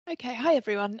Okay, hi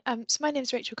everyone. So my name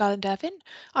is Rachel Garland-Irvin.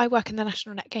 I work in the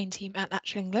National Net Gain team at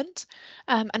Natural England,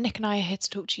 and Nick and I are here to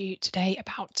talk to you today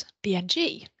about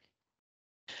BNG.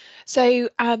 So,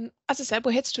 as I said,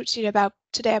 we're here to talk to you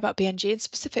today about BNG and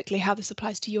specifically how this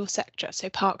applies to your sector, so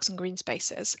parks and green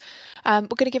spaces. We're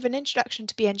going to give an introduction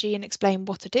to BNG and explain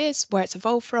what it is, where it's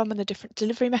evolved from, and the different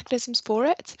delivery mechanisms for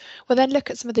it. We'll then look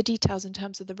at some of the details in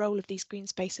terms of the role of these green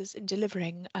spaces in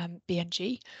delivering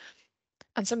BNG.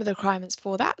 And some of the requirements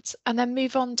for that, and then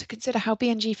move on to consider how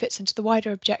BNG fits into the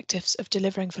wider objectives of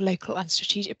delivering for local and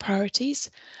strategic priorities.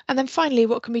 And then finally,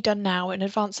 what can be done now in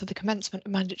advance of the commencement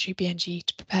of mandatory BNG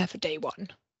to prepare for day one.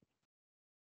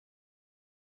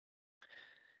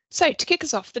 So to kick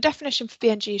us off, the definition for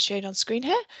BNG is shown on screen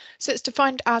here. So it's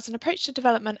defined as an approach to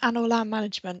development and or land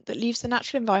management that leaves the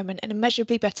natural environment in a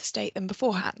measurably better state than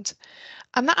beforehand.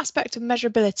 And that aspect of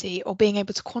measurability, or being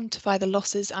able to quantify the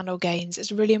losses and or gains,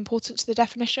 is really important to the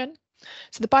definition.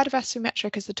 So the biodiversity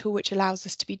metric is the tool which allows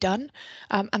this to be done,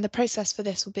 and the process for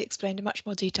this will be explained in much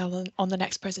more detail on the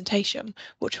next presentation,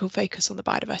 which will focus on the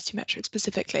biodiversity metric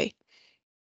specifically.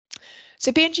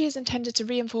 So BNG is intended to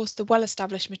reinforce the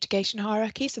well-established mitigation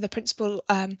hierarchy, so the principle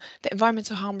that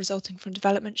environmental harm resulting from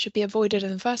development should be avoided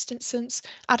in the first instance,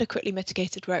 adequately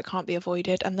mitigated where it can't be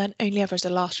avoided, and then only ever as a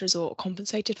last resort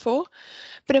compensated for.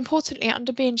 But importantly,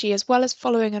 under BNG, as well as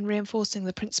following and reinforcing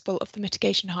the principle of the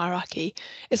mitigation hierarchy,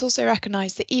 it's also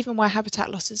recognised that even where habitat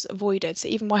loss is avoided, so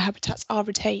even where habitats are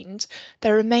retained,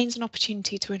 there remains an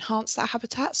opportunity to enhance that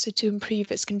habitat, so to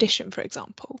improve its condition, for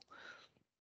example.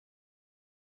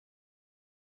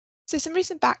 So some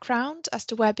recent background as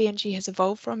to where BNG has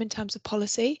evolved from in terms of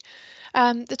policy.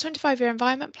 The 25-year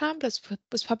Environment Plan was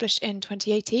published in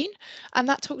 2018, and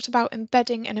that talked about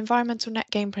embedding an environmental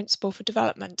net gain principle for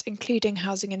development, including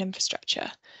housing and infrastructure.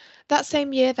 That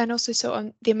same year then also saw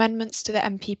the amendments to the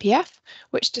MPPF,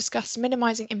 which discussed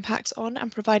minimising impacts on and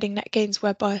providing net gains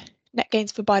for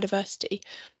biodiversity.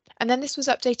 And then this was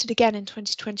updated again in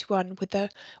 2021 with the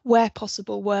where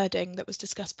possible wording that was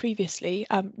discussed previously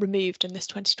removed in this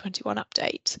 2021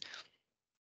 update.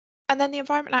 And then the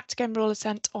Environment Act again roll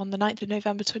assent on the 9th of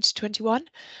November 2021,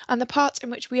 and the part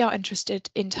in which we are interested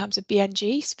in terms of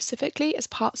BNG specifically is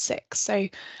part 6, so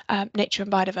nature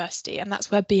and biodiversity, and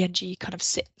that's where BNG kind of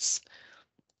sits.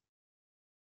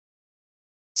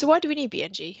 So why do we need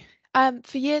BNG?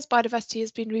 For years, biodiversity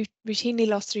has been routinely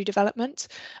lost through development,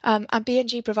 and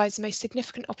BNG provides the most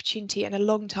significant opportunity in a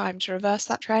long time to reverse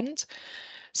that trend.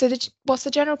 So whilst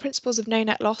the general principles of no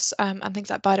net loss and things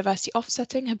like biodiversity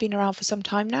offsetting have been around for some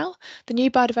time now, the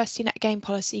new biodiversity net gain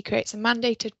policy creates a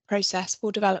mandated process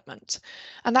for development.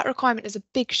 And that requirement is a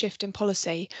big shift in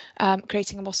policy,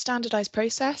 creating a more standardised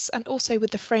process and also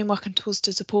with the framework and tools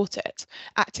to support it,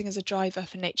 acting as a driver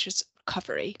for nature's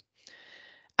recovery.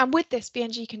 And with this,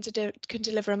 BNG can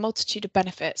deliver a multitude of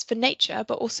benefits for nature,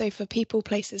 but also for people,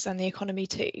 places, and the economy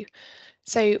too.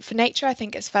 So for nature, I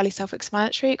think it's fairly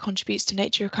self-explanatory. It contributes to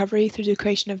nature recovery through the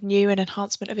creation of new and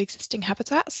enhancement of existing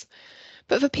habitats.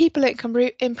 But for people, it can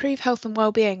improve health and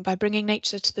well-being by bringing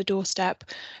nature to the doorstep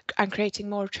and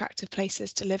creating more attractive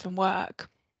places to live and work.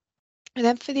 And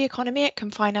then for the economy, it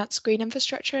can finance green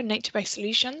infrastructure and nature-based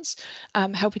solutions,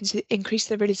 helping to increase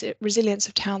the resilience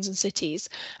of towns and cities.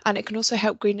 And it can also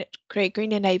help create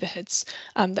greener neighbourhoods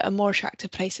that are more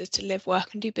attractive places to live,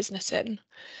 work and do business in.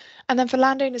 And then for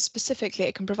landowners specifically,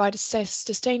 it can provide a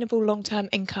sustainable long-term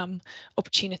income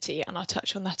opportunity. And I'll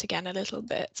touch on that again a little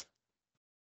bit.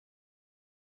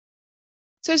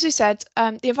 So as we said,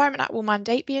 the Environment Act will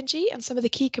mandate BNG, and some of the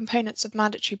key components of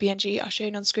mandatory BNG are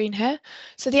shown on screen here.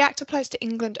 So the Act applies to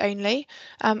England only,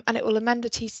 and it will amend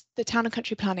the Town and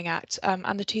Country Planning Act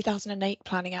and the 2008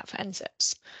 Planning Act for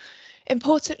NZIPs.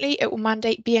 Importantly, it will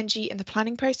mandate BNG in the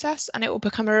planning process, and it will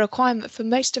become a requirement for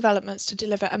most developments to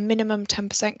deliver a minimum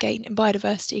 10% gain in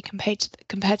biodiversity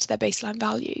compared to their baseline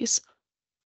values.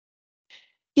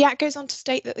 The Act goes on to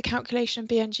state that the calculation of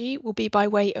BNG will be by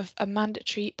way of a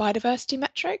mandatory biodiversity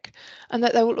metric, and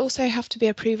that there will also have to be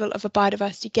approval of a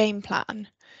biodiversity gain plan,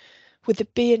 with the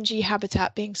BNG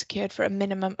habitat being secured for a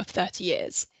minimum of 30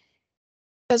 years.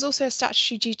 There's also a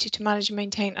statutory duty to manage and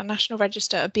maintain a national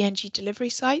register of BNG delivery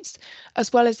sites,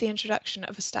 as well as the introduction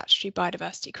of a statutory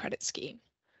biodiversity credit scheme.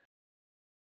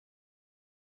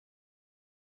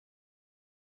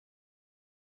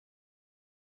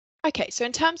 Okay, so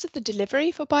in terms of the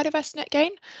delivery for biodiversity net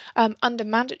gain, under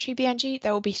mandatory BNG,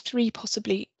 there will be three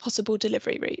possible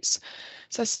delivery routes.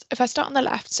 So if I start on the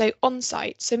left, so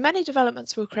on-site, so many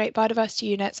developments will create biodiversity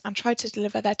units and try to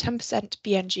deliver their 10%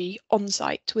 BNG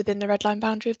on-site within the red line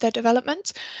boundary of their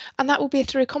development. And that will be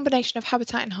through a combination of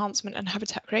habitat enhancement and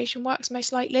habitat creation works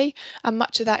most likely. And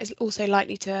much of that is also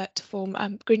likely to form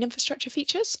green infrastructure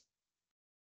features.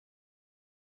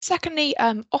 Secondly,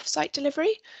 off-site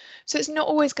delivery. So it's not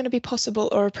always going to be possible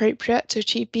or appropriate to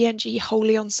achieve BNG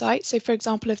wholly on site. So for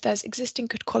example, if there's existing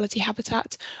good quality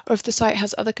habitat or if the site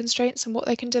has other constraints on what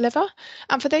they can deliver.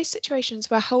 And for those situations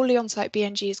where wholly on-site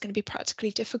BNG is going to be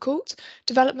practically difficult,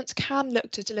 developments can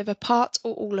look to deliver part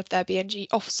or all of their BNG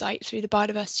off-site through the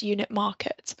biodiversity unit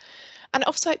market. And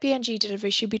off-site BNG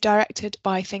delivery should be directed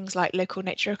by things like local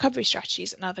nature recovery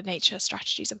strategies and other nature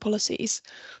strategies and policies.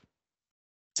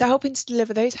 So helping to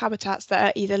deliver those habitats that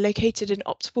are either located in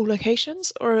optimal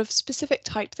locations or of specific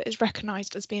type that is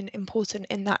recognised as being important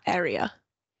in that area.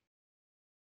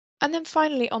 And then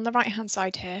finally, on the right-hand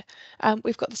side here,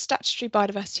 we've got the statutory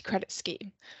biodiversity credit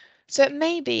scheme. So it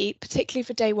may be, particularly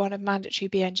for day one of mandatory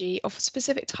BNG, of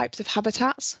specific types of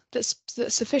habitats that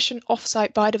sufficient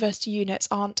off-site biodiversity units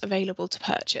aren't available to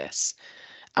purchase.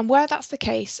 And where that's the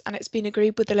case, and it's been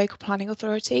agreed with the local planning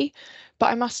authority, but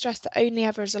I must stress that only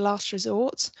ever as a last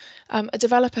resort, a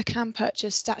developer can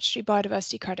purchase statutory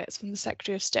biodiversity credits from the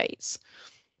Secretary of State's.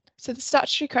 So the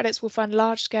statutory credits will fund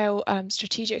large-scale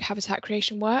strategic habitat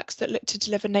creation works that look to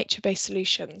deliver nature-based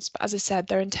solutions. But as I said,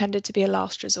 they're intended to be a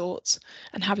last resort,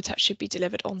 and habitat should be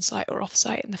delivered on-site or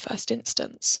off-site in the first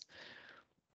instance.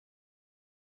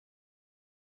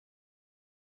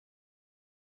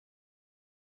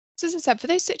 So as I said, for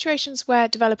those situations where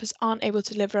developers aren't able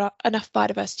to deliver enough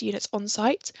biodiversity units on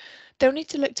site, they'll need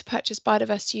to look to purchase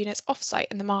biodiversity units off site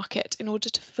in the market in order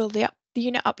to fulfill the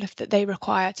unit uplift that they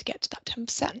require to get to that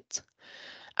 10%.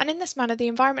 And in this manner, the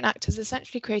Environment Act has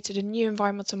essentially created a new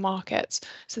environmental market,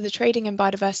 so the trading in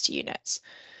biodiversity units.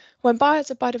 When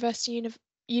buyers of biodiversity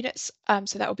units,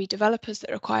 so that will be developers that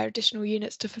require additional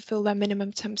units to fulfill their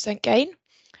minimum 10% gain,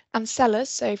 and sellers,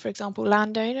 so for example,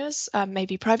 landowners,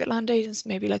 maybe private landowners,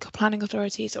 maybe local planning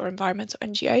authorities or environmental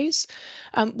NGOs.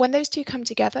 When those two come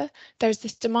together, there's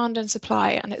this demand and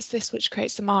supply, and it's this which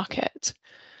creates the market.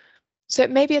 So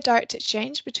it may be a direct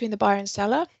exchange between the buyer and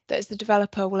seller, that is the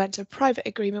developer will enter a private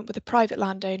agreement with a private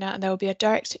landowner and there will be a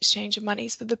direct exchange of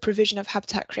monies for the provision of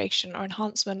habitat creation or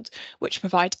enhancement, which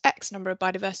provides X number of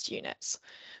biodiversity units.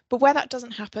 But where that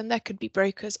doesn't happen, there could be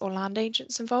brokers or land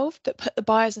agents involved that put the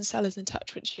buyers and sellers in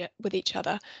touch with each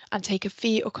other and take a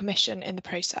fee or commission in the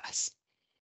process.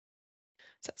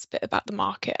 So that's a bit about the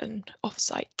market and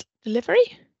off-site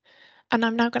delivery. And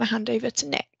I'm now going to hand over to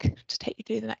Nick to take you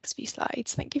through the next few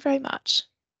slides. Thank you very much.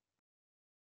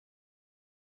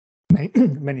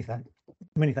 Many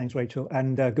thanks, Rachel,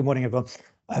 and good morning, everyone.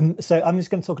 So I'm just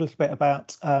going to talk a little bit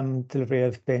about delivery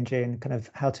of BNG and kind of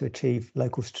how to achieve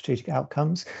local strategic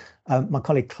outcomes. My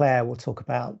colleague Claire will talk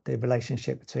about the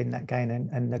relationship between net gain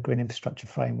and the green infrastructure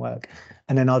framework,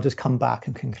 and then I'll just come back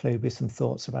and conclude with some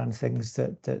thoughts around things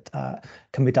that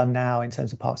can be done now in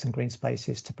terms of parks and green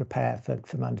spaces to prepare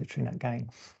for mandatory net gain.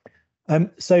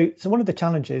 So one of the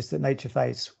challenges that nature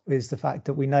face is the fact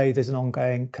that we know there's an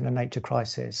ongoing kind of nature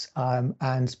crisis,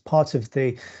 and part of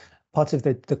the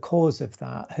cause of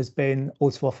that has been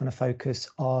all too often a focus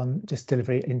on just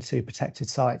delivery into protected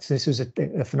sites. This was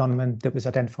a phenomenon that was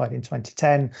identified in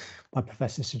 2010 by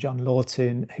Professor Sir John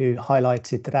Lawton, who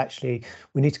highlighted that actually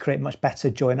we need to create much better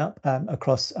join up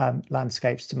across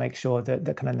landscapes to make sure that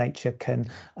kind of nature can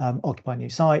occupy new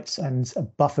sites and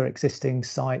buffer existing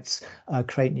sites,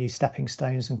 create new stepping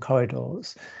stones and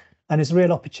corridors. And there's a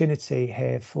real opportunity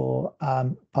here for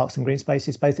parks and green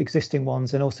spaces, both existing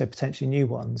ones and also potentially new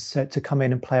ones, to come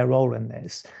in and play a role in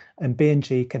this. And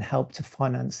BNG can help to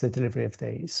finance the delivery of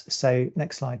these. So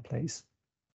next slide, please.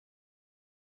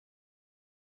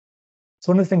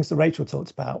 So one of the things that Rachel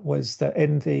talked about was that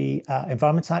in the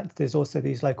Environment Act, there's also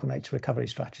these local nature recovery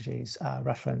strategies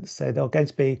referenced. So there are going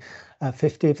to be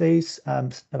 50 of these,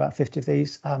 about 50 of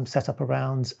these set up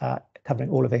around covering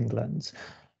all of England.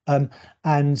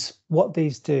 And what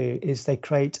these do is they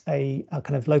create a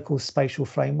kind of local spatial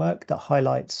framework that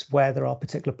highlights where there are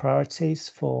particular priorities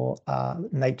for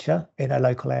nature in a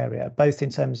local area, both in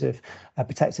terms of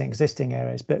protecting existing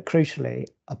areas, but crucially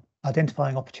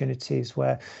identifying opportunities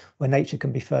where nature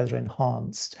can be further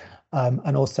enhanced,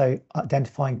 and also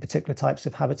identifying particular types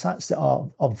of habitats that are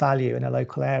of value in a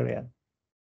local area.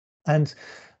 And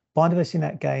Biodiversity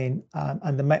net gain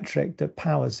and the metric that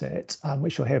powers it,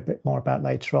 which you'll hear a bit more about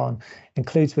later on,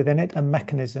 includes within it a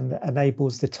mechanism that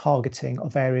enables the targeting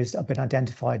of areas that have been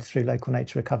identified through local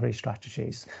nature recovery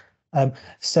strategies.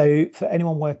 So for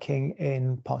anyone working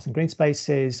in Parks and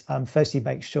Greenspaces, firstly,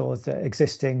 make sure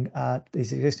that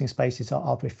these existing spaces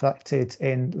are reflected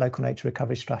in local nature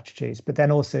recovery strategies. But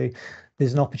then also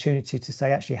there's an opportunity to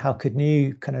say, actually, how could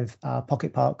new kind of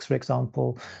pocket parks, for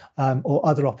example, or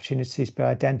other opportunities be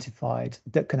identified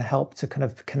that can help to kind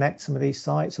of connect some of these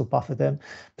sites or buffer them,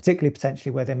 particularly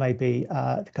potentially where there may be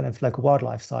kind of local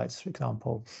wildlife sites, for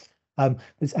example.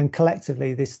 And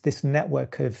collectively, this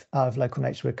network of local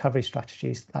nature recovery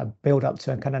strategies build up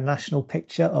to a kind of national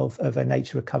picture of a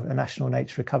national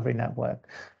nature recovery network.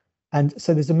 And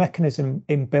so there's a mechanism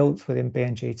inbuilt within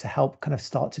BNG to help kind of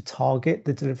start to target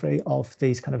the delivery of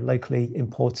these kind of locally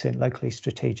important, locally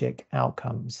strategic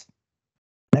outcomes.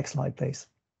 Next slide, please.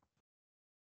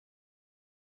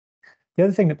 The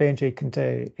other thing that BNG can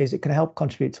do is it can help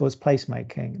contribute towards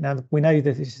placemaking. Now, we know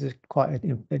that this is quite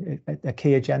a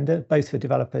key agenda, both for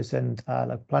developers and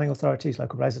local planning authorities,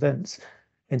 local residents,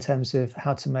 in terms of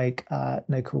how to make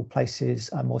local places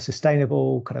more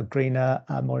sustainable, kind of greener,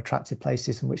 more attractive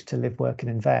places in which to live, work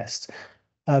and invest.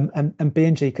 And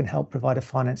BNG can help provide a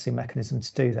financing mechanism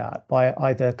to do that by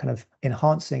either kind of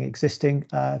enhancing existing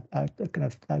kind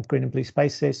of green and blue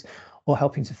spaces, or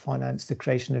helping to finance the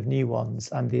creation of new ones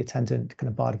and the attendant kind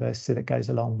of biodiversity that goes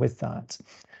along with that.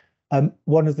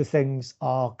 One of the things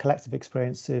our collective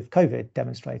experience of COVID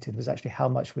demonstrated was actually how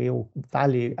much we all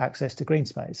value access to green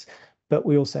space. But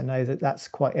we also know that that's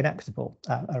quite inequitable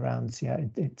around,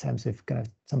 in terms of kind of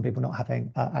some people not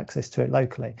having access to it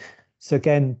locally. So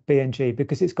again, BNG,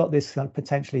 because it's got this kind of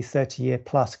potentially 30-year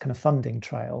plus kind of funding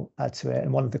trail to it.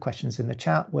 And one of the questions in the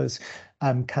chat was,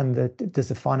 does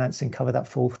the financing cover that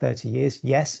full 30 years?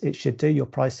 Yes, it should do. Your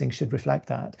pricing should reflect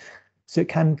that. So it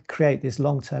can create this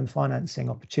long-term financing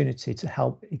opportunity to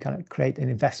help kind of create an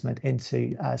investment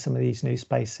into some of these new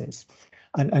spaces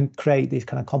and create these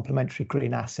kind of complementary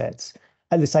green assets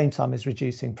at the same time as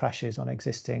reducing pressures on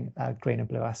existing green and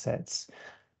blue assets.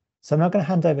 So I'm now going to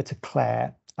hand over to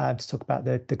Claire to talk about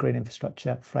the green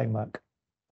infrastructure framework.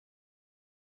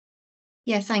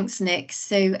 Yeah, thanks, Nick.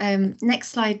 So next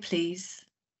slide, please.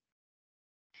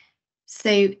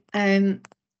 So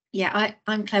yeah,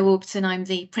 I'm Claire Warburton. I'm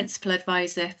the Principal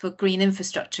Advisor for Green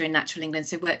Infrastructure in Natural England,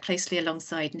 so work closely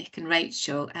alongside Nick and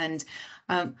Rachel. And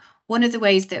one of the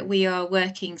ways that we are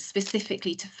working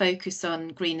specifically to focus on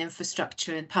green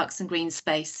infrastructure and Parks and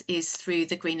Greenspace is through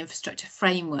the Green Infrastructure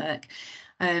Framework.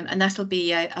 And that'll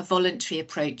be a voluntary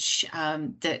approach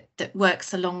that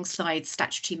works alongside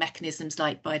statutory mechanisms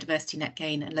like biodiversity net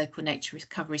gain and local nature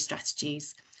recovery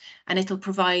strategies. And it'll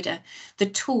provide the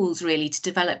tools really to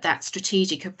develop that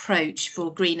strategic approach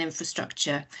for green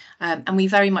infrastructure. And we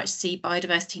very much see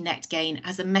biodiversity net gain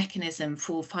as a mechanism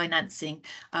for financing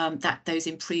those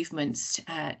improvements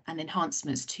and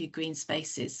enhancements to green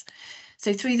spaces.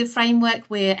 So through the framework,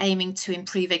 we're aiming to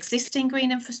improve existing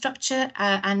green infrastructure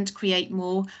and create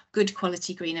more good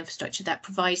quality green infrastructure that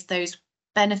provides those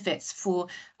benefits for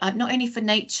not only for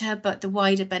nature, but the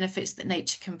wider benefits that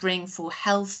nature can bring for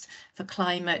health, for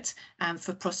climate, and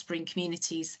for prospering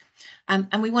communities. And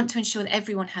we want to ensure that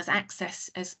everyone has access,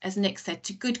 as Nick said,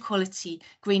 to good quality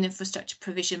green infrastructure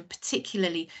provision,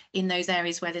 particularly in those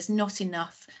areas where there's not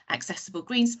enough accessible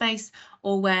green space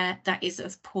or where that is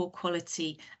of poor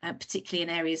quality, particularly in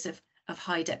areas of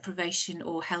high deprivation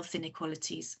or health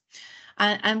inequalities.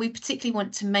 And we particularly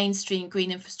want to mainstream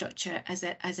green infrastructure as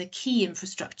a key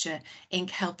infrastructure in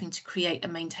helping to create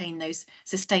and maintain those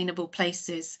sustainable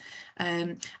places.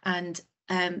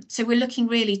 So we're looking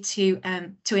really to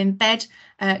embed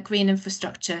green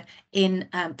infrastructure in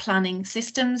planning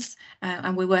systems,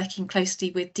 and we're working closely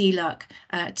with DLUC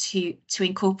to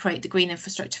incorporate the green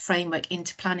infrastructure framework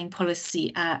into planning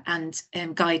policy and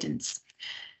guidance.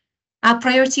 Our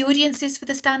priority audiences for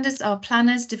the standards are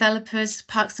planners, developers,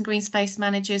 Parks and Greenspace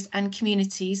Managers and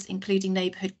communities, including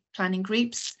neighbourhood planning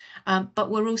groups.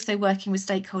 But we're also working with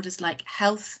stakeholders like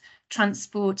health,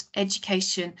 transport,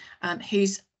 education,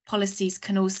 whose policies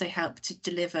can also help to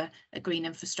deliver a green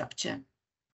infrastructure.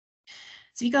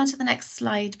 So if you go on to the next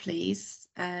slide, please.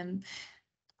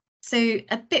 So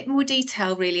a bit more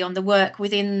detail really on the work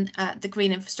within the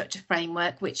Green Infrastructure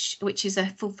Framework, which is a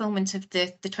fulfilment of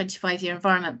the 25-year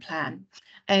environment plan.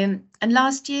 And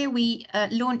last year we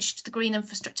launched the Green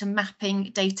Infrastructure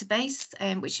Mapping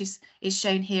database, which is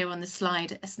shown here on the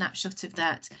slide, a snapshot of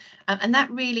that. And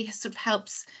that really sort of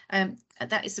helps,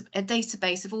 that is a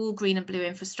database of all green and blue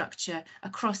infrastructure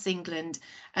across England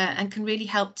and can really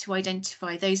help to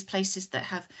identify those places that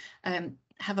have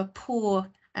have a poor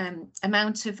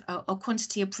amount of or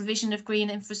quantity of provision of green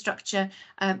infrastructure,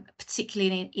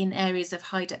 particularly in areas of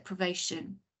high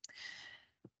deprivation.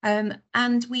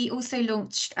 And we also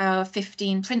launched our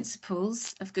 15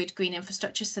 principles of good green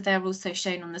infrastructure, so they're also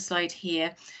shown on the slide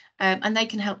here, and they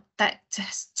can help that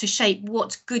to shape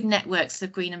what good networks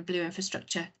of green and blue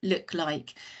infrastructure look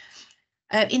like.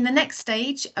 In the next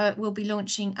stage, we'll be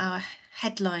launching our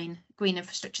headline green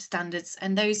infrastructure standards,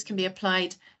 and those can be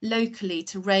applied locally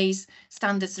to raise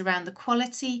standards around the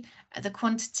quality, the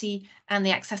quantity and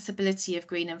the accessibility of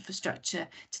green infrastructure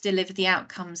to deliver the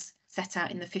outcomes set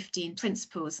out in the 15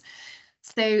 principles.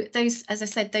 So those, as I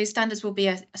said, those standards will be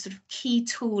a sort of key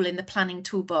tool in the planning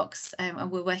toolbox,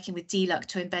 and we're working with DLUC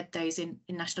to embed those in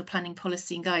national planning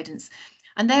policy and guidance.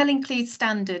 And they'll include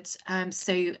standards, a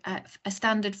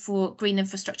standard for green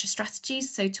infrastructure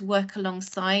strategies, so to work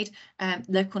alongside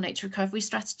local nature recovery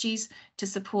strategies to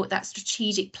support that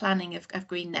strategic planning of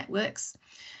green networks.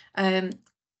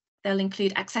 They'll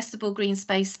include accessible green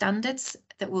space standards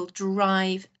that will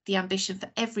drive the ambition for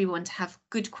everyone to have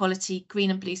good quality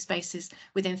green and blue spaces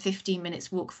within 15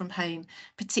 minutes walk from home,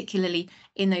 particularly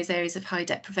in those areas of high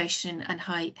deprivation and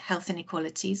high health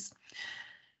inequalities.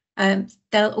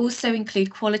 They'll also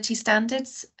include quality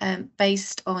standards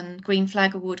based on Green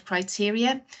Flag Award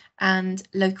criteria and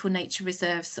local nature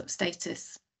reserve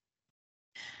substatus.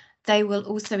 They will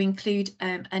also include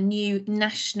a new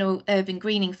national urban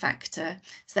greening factor,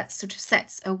 so that sort of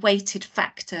sets a weighted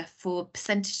factor for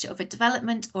percentage of a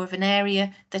development or of an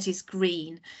area that is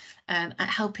green,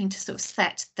 helping to sort of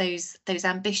set those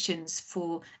ambitions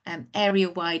for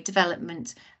area-wide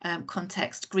development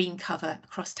context green cover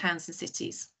across towns and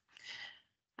cities.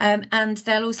 And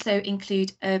they'll also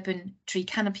include urban tree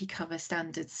canopy cover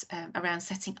standards around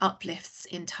setting uplifts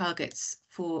in targets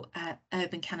for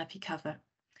urban canopy cover.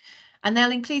 And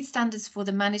they'll include standards for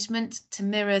the management to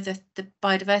mirror the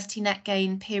biodiversity net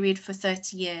gain period for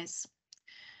 30 years.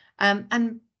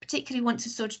 And particularly want to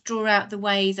sort of draw out the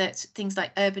way that things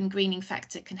like urban greening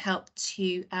factor can help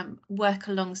to work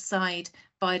alongside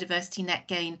biodiversity net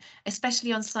gain,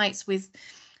 especially on sites with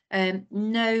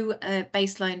no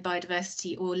baseline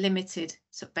biodiversity or limited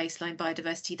sort of baseline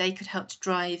biodiversity. They could help to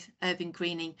drive urban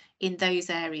greening in those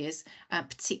areas,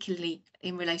 particularly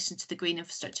in relation to the green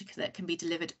infrastructure that can be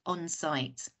delivered on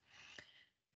site.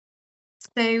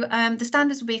 So the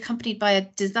standards will be accompanied by a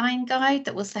design guide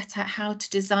that will set out how to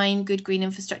design good green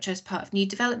infrastructure as part of new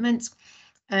development.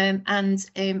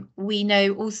 We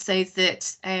know also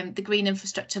that the green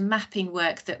infrastructure mapping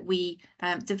work that we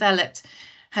developed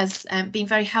has been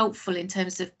very helpful in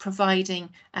terms of providing,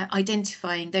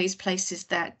 identifying those places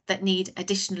that need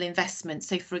additional investment.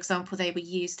 So, for example,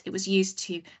 it was used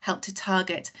to help to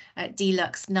target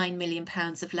DLUC's £9 million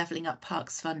of Levelling Up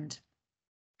Parks Fund.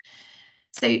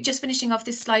 So just finishing off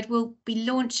this slide, we'll be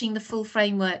launching the full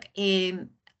framework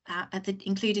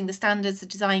including the standards, the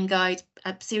design guide,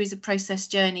 a series of process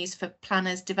journeys for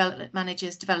planners, development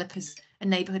managers, developers and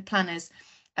neighbourhood planners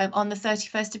on the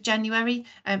 31st of January.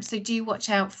 So do watch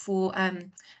out for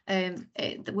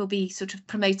we'll be sort of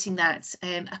promoting that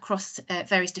across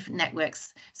various different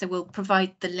networks. So we'll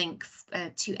provide the link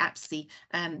to APSE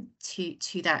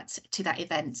to that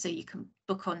event, so you can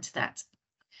book onto that.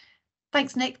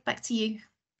 Thanks, Nick. Back to you.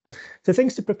 So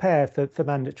things to prepare for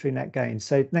mandatory net gain.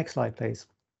 So next slide, please.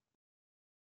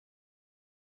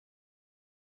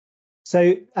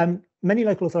 So many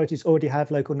local authorities already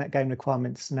have local net gain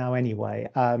requirements now anyway.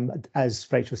 As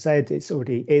Rachel said, it's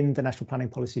already in the National Planning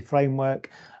Policy Framework.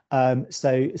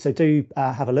 So do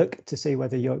have a look to see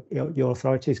whether your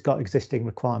authority's got existing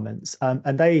requirements,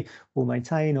 and they will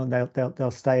maintain, or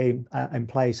they'll stay in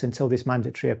place until this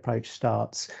mandatory approach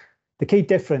starts. The key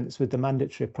difference with the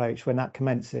mandatory approach, when that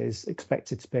commences,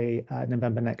 expected to be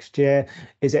November next year,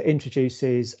 is it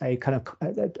introduces a kind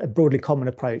of a broadly common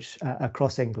approach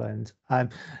across England.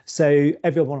 So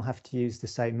everyone will have to use the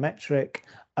same metric.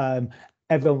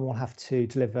 Everyone will have to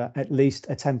deliver at least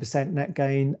a 10% net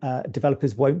gain.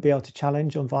 Developers won't be able to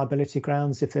challenge on viability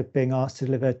grounds if they're being asked to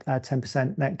deliver a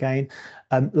 10% net gain.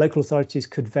 Local authorities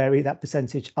could vary that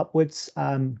percentage upwards,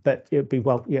 but it would be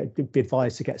it'd be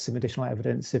advised to get some additional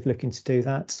evidence if looking to do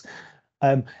that.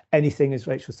 Anything, as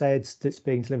Rachel said, that's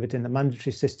being delivered in the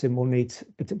mandatory system will need,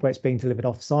 where it's being delivered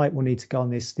off-site, will need to go on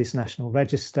this national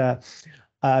register.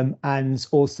 and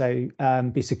also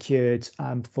be secured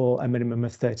for a minimum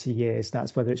of 30 years.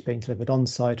 That's whether it's being delivered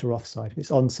on-site or off-site. If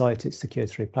it's on-site, it's secured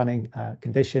through planning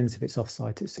conditions. If it's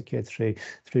off-site, it's secured through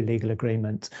legal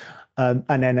agreement. And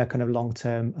then a kind of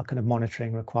long-term kind of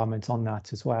monitoring requirement on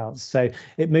that as well. So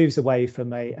it moves away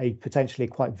from a potentially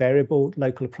quite variable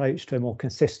local approach to a more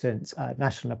consistent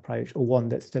national approach, or one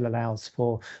that still allows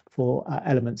for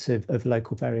elements of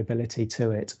local variability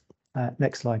to it.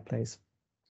 Next slide, please.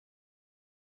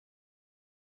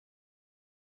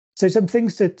 So some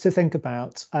things to think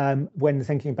about when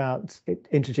thinking about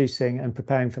introducing and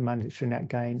preparing for mandatory net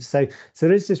gain. So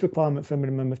there is this requirement for a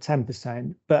minimum of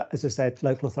 10%, but as I said,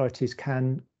 local authorities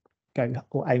can go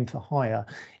or aim for higher.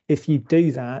 If you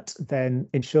do that, then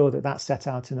ensure that that's set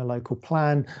out in a local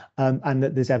plan and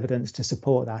that there's evidence to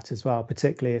support that as well,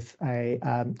 particularly if a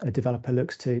developer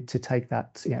looks to take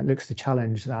that, looks to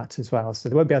challenge that as well. So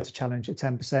they won't be able to challenge at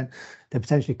 10%. They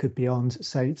potentially could be beyond.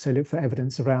 So look for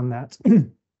evidence around that.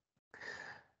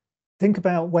 Think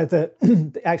about whether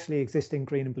actually existing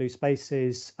green and blue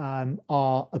spaces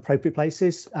are appropriate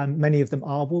places. Many of them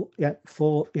are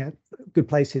good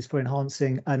places for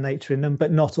enhancing nature in them,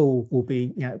 but not all will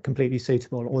be completely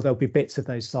suitable, or there'll be bits of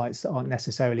those sites that aren't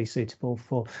necessarily suitable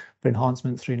for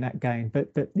enhancement through net gain, but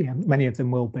many of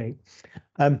them will be.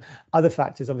 Other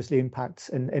factors obviously impact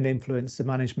and influence the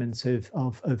management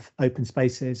of open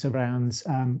spaces around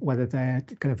whether they're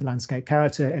kind of landscape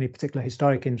character, any particular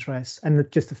historic interests, and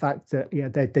just the fact that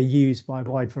they're used by a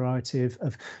wide variety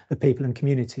of people and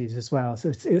communities as well. So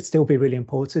it'll still be really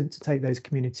important to take those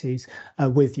communities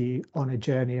with you on a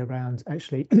journey around,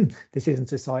 actually, this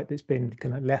isn't a site that's been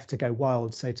kind of left to go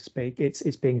wild, so to speak. It's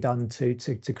being done to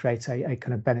create a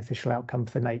kind of beneficial outcome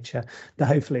for nature that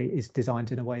hopefully is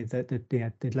designed in a way that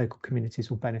the local communities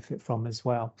will benefit from as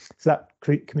well. So that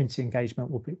community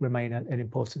engagement will remain an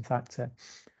important factor.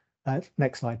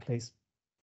 Next slide, please.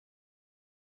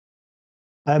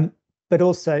 But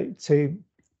also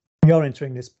we are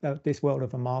entering this world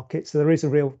of a market, so there is a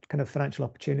real kind of financial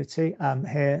opportunity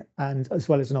here, and as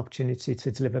well as an opportunity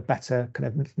to deliver better kind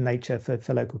of nature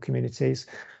for local communities.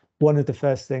 One of the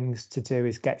first things to do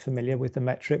is get familiar with the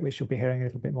metric, which you'll be hearing a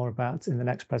little bit more about in the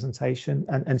next presentation,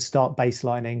 and start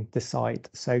baselining the site.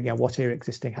 So what are your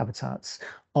existing habitats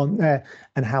on there,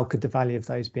 and how could the value of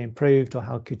those be improved, or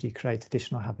how could you create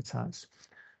additional habitats?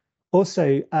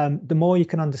 Also, the more you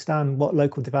can understand what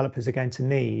local developers are going to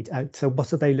need, so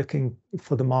what are they looking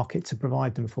for the market to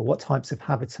provide them for? What types of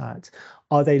habitat?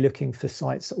 Are they looking for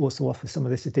sites that also offer some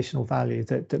of this additional value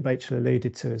that Rachel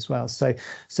alluded to as well? So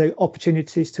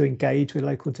opportunities to engage with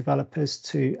local developers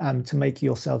to make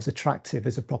yourselves attractive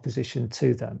as a proposition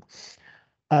to them.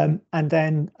 And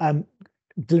then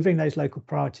delivering those local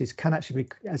priorities can actually be,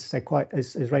 as I say, quite,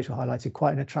 as Rachel highlighted,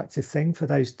 quite an attractive thing for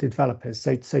those developers.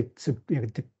 So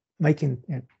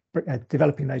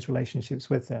developing those relationships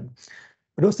with them,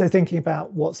 but also thinking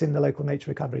about what's in the local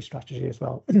nature recovery strategy as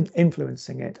well,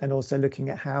 influencing it, and also looking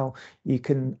at how you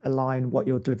can align what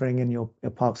you're delivering in your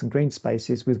parks and green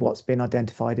spaces with what's been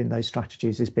identified in those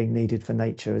strategies as being needed for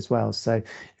nature as well. So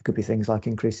it could be things like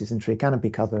increases in tree canopy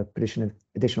cover, provision of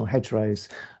additional hedgerows,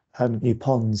 new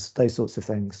ponds, those sorts of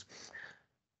things.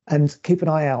 And keep an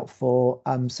eye out for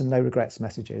some no regrets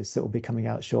messages that will be coming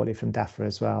out shortly from DAFRA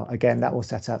as well. Again, that will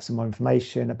set out some more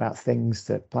information about things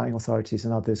that planning authorities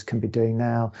and others can be doing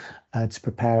now to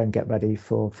prepare and get ready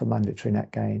for mandatory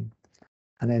net gain.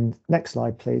 And then next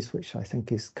slide, please, which I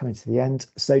think is coming to the end.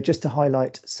 So just to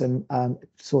highlight some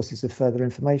sources of further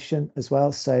information as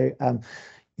well. So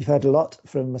you've heard a lot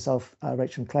from myself,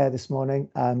 Rachel and Claire this morning.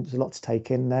 There's a lot to take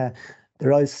in there.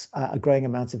 There is a growing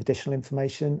amount of additional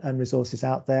information and resources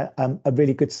out there. A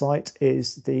really good site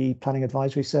is the Planning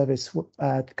Advisory Service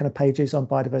kind of pages on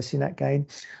biodiversity net gain.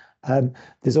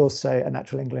 There's also a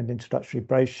Natural England introductory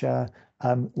brochure.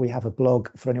 We have a blog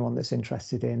for anyone that's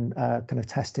interested in kind of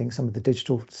testing some of the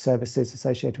digital services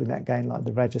associated with net gain, like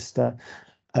the register.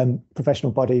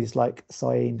 Professional bodies like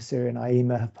SAIM, SIRI and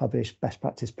IEMA have published best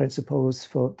practice principles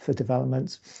for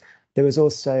development. There was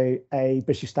also a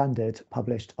British standard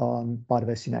published on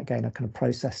biodiversity net gain, a kind of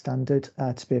process standard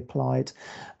to be applied.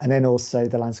 And then also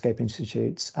the Landscape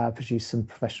Institutes produced some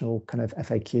professional kind of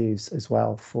FAQs as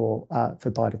well for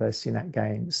biodiversity net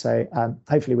gain. So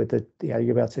hopefully with the,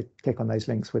 you'll be able to click on those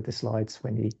links with the slides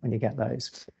when you get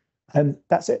those.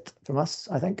 That's it from us,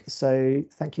 I think. So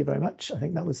thank you very much. I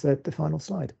think that was the final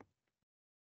slide.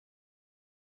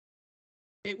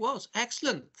 It was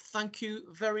excellent. Thank you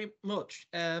very much,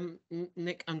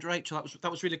 Nick and Rachel. That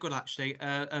was really good actually,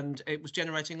 and it was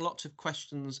generating lots of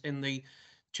questions in the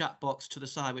chat box to the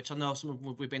side, which I know some of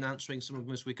them we've been answering, some of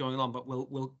them as we're going along. But what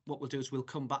we'll do is we'll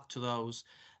come back to those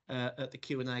at the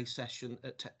Q&A session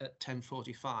at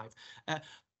 10:45.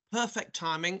 Perfect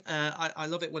timing. I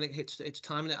love it when it hits its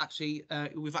time, and actually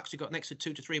we've actually got next to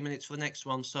 2 to 3 minutes for the next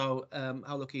one. So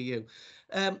how lucky are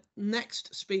you?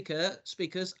 Next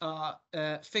speakers are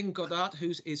Finn Goddard,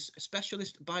 who's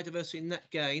specialist biodiversity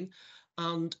net gain,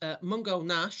 and Mungo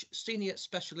Nash, senior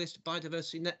specialist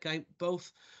biodiversity net gain,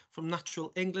 both from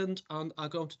Natural England, and are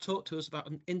going to talk to us about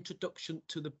an introduction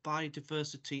to the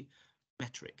biodiversity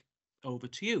metric. Over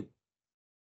to you.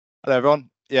 Hello everyone.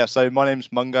 Yeah, so my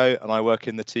name's Mungo and I work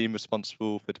in the team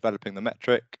responsible for developing the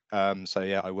metric. So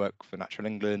yeah, I work for Natural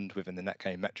England within the net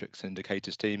gain metrics and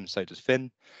indicators team. So does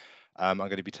Finn. I'm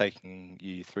going to be taking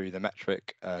you through the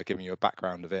metric, giving you a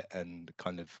background of it and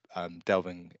kind of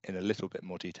delving in a little bit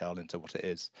more detail into what it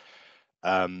is.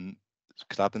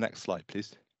 Could I have the next slide,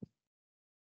 please?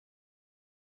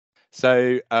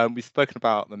 So we've spoken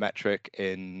about the metric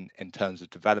in terms of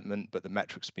development, but the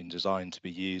metric's been designed to be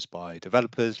used by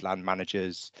developers, land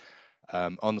managers,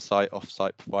 on-site,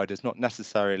 off-site providers, not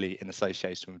necessarily in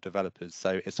association with developers.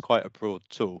 So it's quite a broad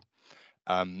tool,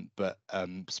 but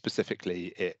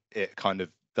specifically it kind of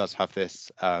does have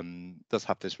this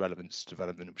relevance to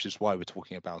development, which is why we're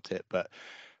talking about it. But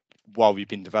while we've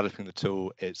been developing the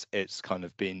tool, it's kind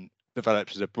of been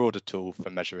developed as a broader tool for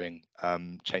measuring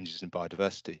changes in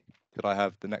biodiversity. Could I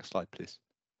have the next slide, please?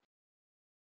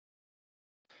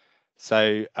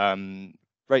 So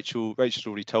Rachel's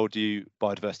already told you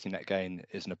biodiversity net gain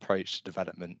is an approach to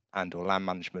development and or land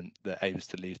management that aims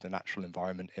to leave the natural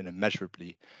environment in a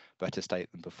measurably better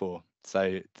state than before.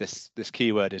 So this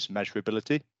keyword is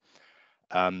measurability.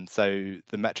 So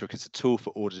the metric is a tool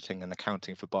for auditing and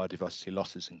accounting for biodiversity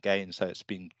losses and gains. So it's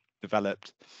been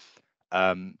developed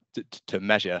to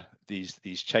measure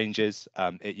these changes.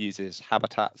 It uses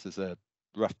habitats as a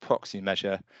rough proxy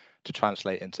measure to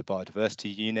translate into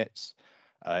biodiversity units.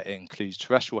 It includes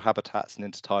terrestrial habitats and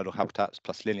intertidal habitats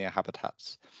plus linear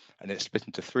habitats, and it's split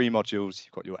into 3 modules.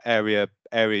 You've got your area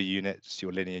units,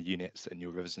 your linear units, and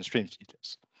your rivers and streams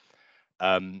units.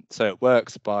 So it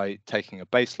works by taking a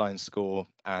baseline score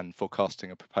and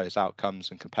forecasting a proposed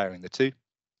outcomes and comparing the two.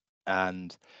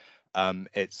 And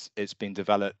it's been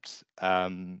developed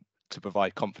to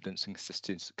provide confidence and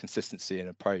consistency in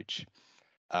approach.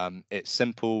 It's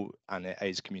simple and it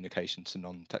aids communication to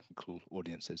non-technical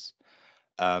audiences.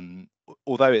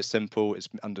 Although it's simple, it's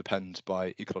underpinned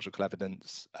by ecological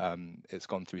evidence. It's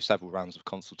gone through several rounds of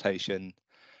consultation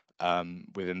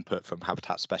with input from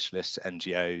habitat specialists,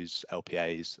 NGOs,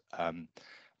 LPAs,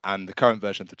 and the current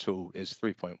version of the tool is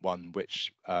 3.1,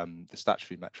 which the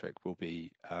statutory metric will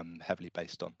be heavily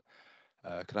based on.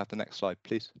 Could I have the next slide,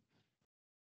 please?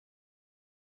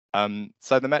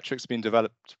 So the metric's been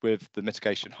developed with the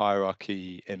mitigation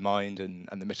hierarchy in mind, and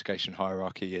the mitigation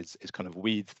hierarchy is kind of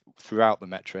weaved throughout the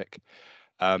metric.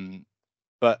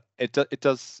 But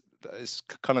it's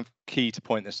kind of key to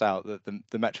point this out that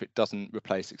the metric doesn't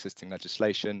replace existing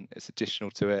legislation. It's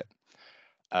additional to it.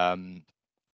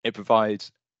 It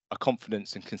provides a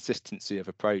confidence and consistency of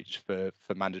approach for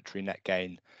mandatory net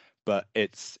gain, but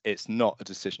it's not a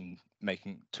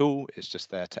decision-making tool. It's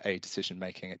just there to aid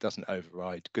decision-making. It doesn't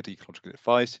override good ecological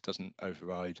advice. It doesn't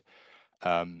override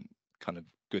kind of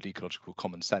good ecological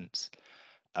common sense.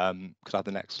 Could I have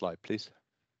the next slide, please?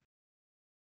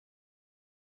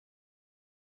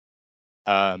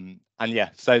 And yeah,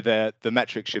 so the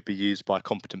metric should be used by a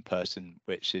competent person,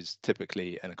 which is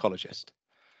typically an ecologist.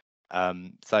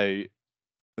 So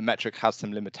the metric has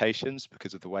some limitations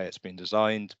because of the way it's been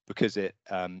designed, because it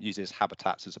uses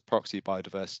habitats as a proxy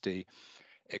biodiversity.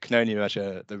 It can only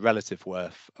measure the relative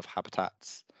worth of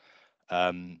habitats.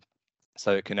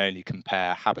 So it can only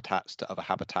compare habitats to other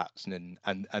habitats, and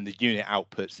the unit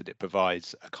outputs that it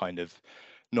provides are kind of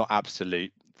not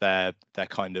absolute. They're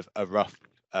kind of a rough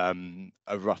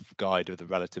guide of the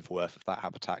relative worth of that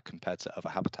habitat compared to other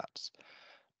habitats.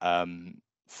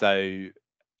 So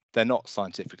they're not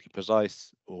scientifically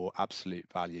precise or absolute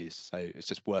values. So it's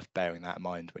just worth bearing that in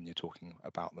mind when you're talking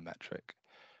about the metric.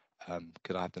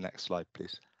 Could I have the next slide,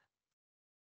 please?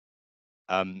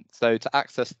 So to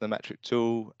access the metric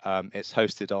tool, it's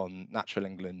hosted on Natural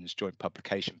England's joint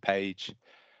publication page.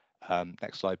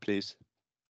 Next slide, please.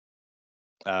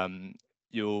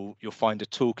 You'll find a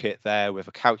toolkit there with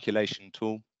a calculation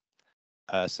tool,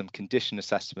 some condition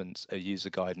assessments, a user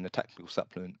guide, and a technical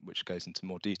supplement, which goes into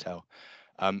more detail.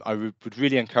 I would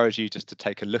really encourage you just to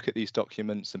take a look at these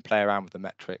documents and play around with the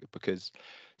metric, because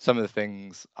some of the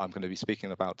things I'm going to be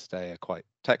speaking about today are quite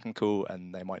technical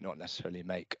and they might not necessarily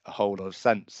make a whole lot of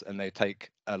sense, and they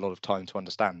take a lot of time to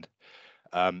understand.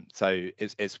 So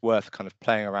it's worth kind of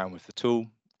playing around with the tool,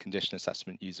 condition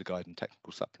assessment, user guide, and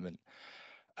technical supplement.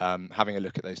 having a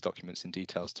look at those documents in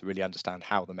details to really understand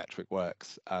how the metric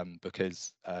works,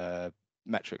 because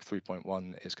metric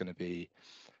 3.1 is going to be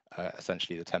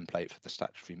essentially the template for the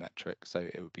statutory metric. So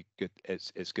it would be good.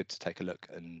 It's good to take a look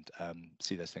and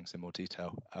see those things in more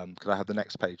detail. Could I have the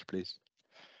next page, please?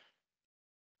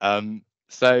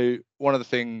 So one of the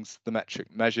things the metric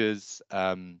measures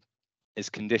is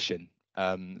condition.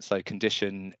 So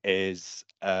condition is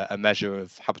a measure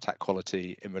of habitat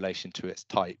quality in relation to its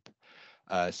type.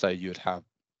 So you would have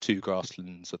two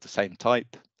grasslands of the same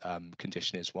type.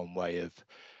 Condition is one way of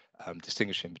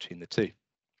distinguishing between the two.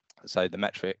 So the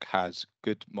metric has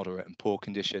good, moderate and poor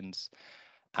conditions,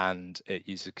 and it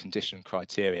uses condition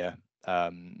criteria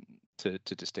to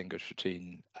distinguish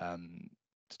between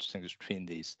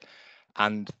these.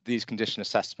 And these condition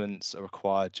assessments are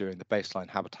required during the baseline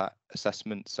habitat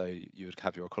assessment. So you would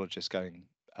have your ecologist going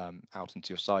out into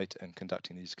your site and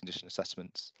conducting these condition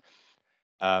assessments.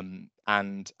 And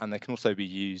they can also be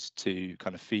used to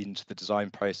kind of feed into the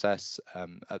design process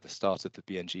at the start of the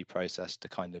BNG process to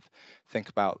kind of think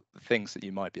about the things that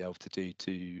you might be able to do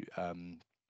to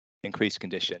increase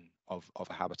condition of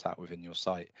a habitat within your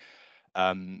site.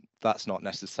 That's not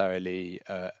necessarily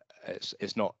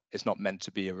it's not meant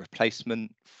to be a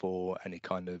replacement for any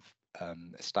kind of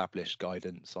established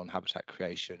guidance on habitat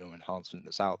creation or enhancement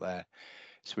that's out there.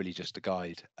 It's really just a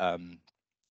guide.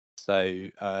 So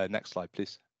next slide,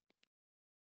 please.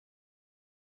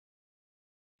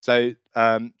 So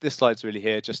this slide's really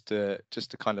here just to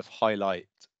kind of highlight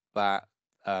that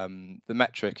the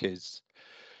metric is,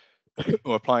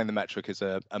 or applying the metric is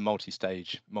a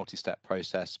multi-stage, multi-step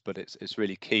process, but it's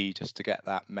really key just to get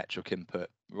that metric input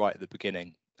right at the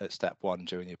beginning at step one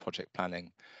during your project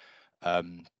planning.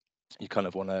 You kind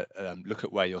of want to look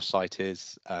at where your site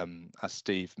is, as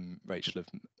Steve and Rachel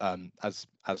have, as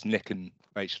Nick and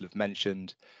Rachel have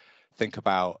mentioned. Think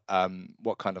about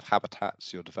what kind of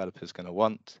habitats your developer is going to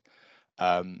want,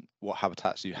 what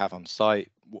habitats you have on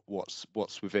site,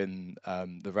 what's within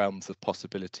the realms of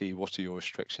possibility, what are your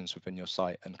restrictions within your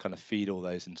site, and kind of feed all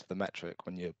those into the metric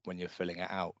when you're filling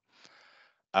it out.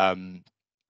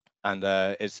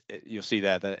 You'll see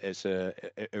there that it's a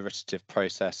iterative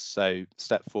process. So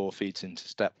step 4 feeds into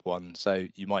step 1. So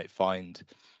you might find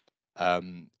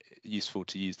useful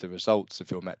to use the results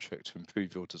of your metric to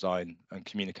improve your design and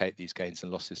communicate these gains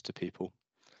and losses to people.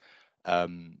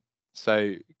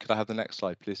 So could I have the next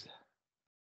slide, please?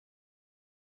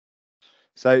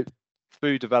 So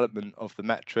through development of the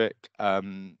metric,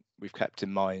 we've kept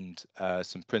in mind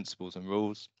some principles and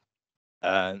rules.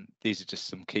 These are just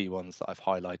some key ones that I've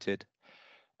highlighted.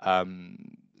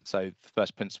 So the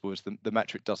first principle is the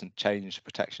metric doesn't change the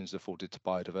protections afforded to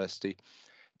biodiversity.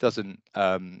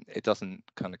 It doesn't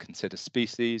kind of consider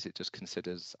species, it just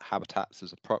considers habitats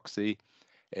as a proxy.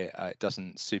 It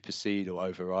doesn't supersede or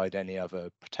override any other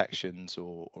protections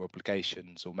or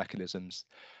obligations or mechanisms.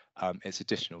 It's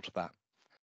additional to that.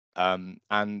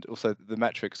 And also the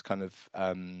metric's kind of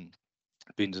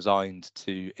been designed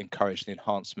to encourage the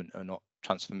enhancement and not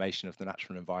transformation of the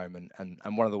natural environment.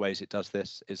 And one of the ways it does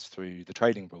this is through the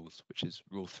trading rules, which is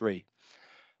rule 3.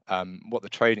 What the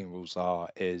trading rules are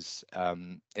is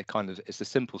it's a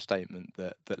simple statement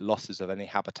that losses of any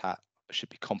habitat should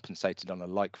be compensated on a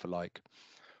like for like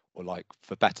or like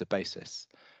for better basis.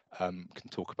 Can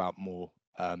talk about more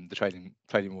the trading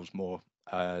rules more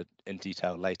in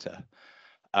detail later.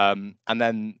 And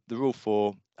then the rule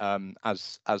 4,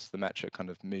 as the metric kind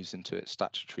of moves into its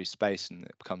statutory space and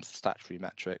it becomes the statutory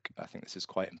metric, I think this is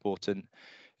quite important,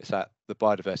 is that the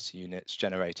biodiversity units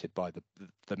generated by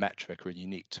the metric are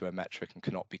unique to a metric and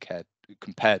cannot be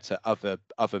compared to other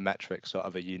metrics or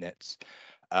other units.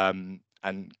 And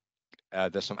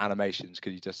there's some animations.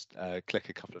 Could you just click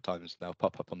a couple of times and they'll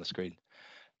pop up on the screen?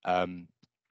 And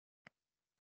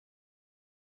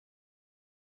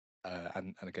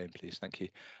again, please, thank you.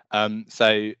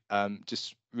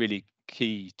 Just really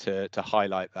key to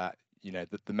highlight that,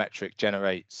 that the metric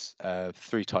generates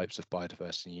 3 types of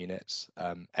biodiversity units: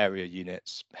 area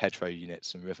units, hedgerow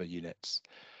units, and river units.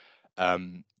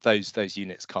 Those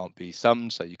units can't be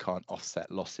summed, so you can't offset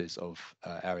losses of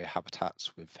area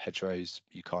habitats with hedgerows.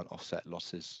 You can't offset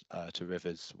losses to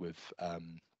rivers with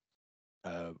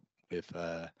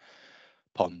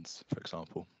ponds, for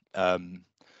example. And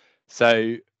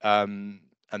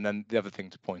then the other thing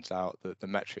to point out that the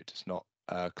metric does not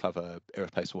cover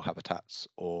irreplaceable habitats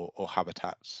or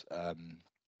habitats of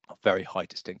very high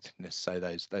distinctiveness. So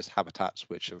those habitats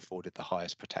which are afforded the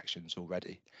highest protections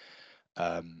already,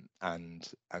 and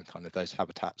kind of those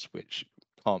habitats which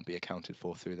can't be accounted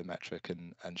for through the metric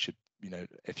and should,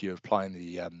 if you're applying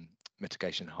the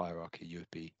mitigation hierarchy, you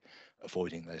would be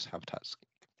avoiding those habitats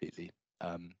completely.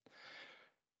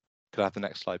 Could I have the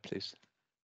next slide, please?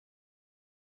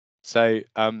 So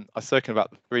I've spoken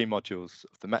about the 3 modules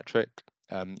of the metric.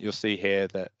 You'll see here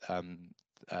that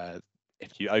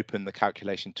if you open the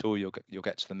calculation tool, you'll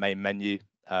get to the main menu,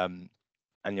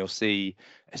 and you'll see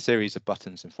a series of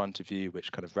buttons in front of you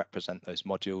which kind of represent those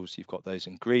modules. You've got those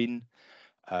in green,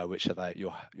 which are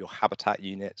your habitat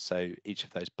units. So each of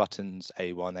those buttons,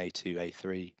 A1, A2,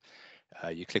 A3,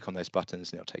 you click on those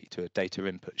buttons and it'll take you to a data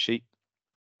input sheet.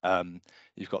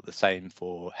 You've got the same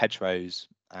for hedgerows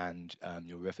and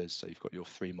your rivers. So you've got your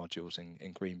 3 modules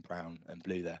in green, brown and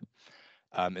blue there.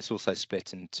 It's also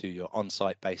split into your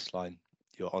on-site baseline,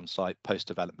 your on-site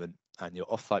post-development, and your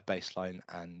off-site baseline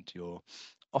and your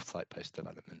off-site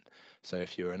post-development. So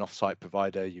if you're an off-site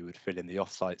provider, you would fill in the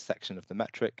off-site section of the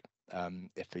metric.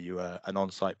 If you were an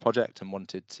on-site project and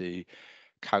wanted to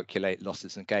calculate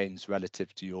losses and gains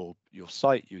relative to your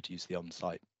site, you would use the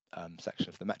on-site section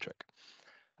of the metric.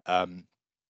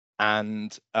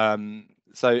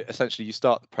 So essentially you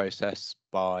start the process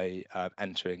by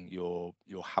entering your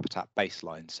habitat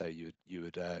baseline. So you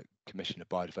would commission a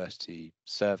biodiversity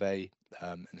survey,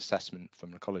 an assessment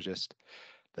from an ecologist.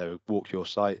 They would walk your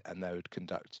site and they would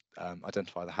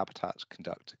identify the habitats,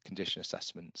 conduct condition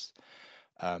assessments,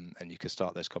 and you could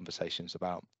start those conversations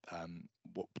about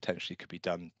what potentially could be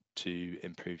done to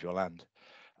improve your land.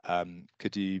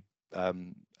 Could you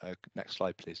next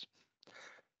slide, please?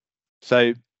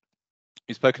 So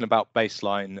you've spoken about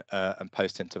baseline and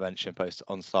post-intervention, post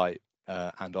on-site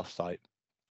and off-site.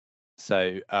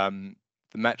 So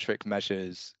the metric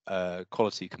measures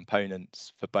quality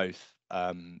components for both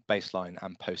baseline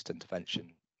and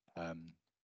post-intervention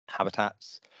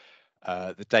habitats.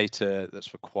 The data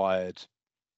that's required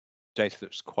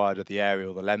are the area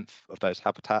or the length of those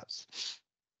habitats,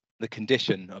 the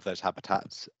condition of those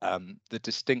habitats, the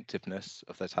distinctiveness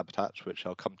of those habitats, which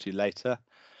I'll come to later,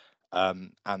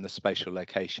 and the spatial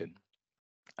location.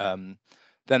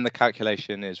 Then the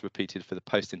calculation is repeated for the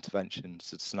post-intervention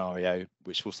scenario,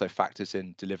 which also factors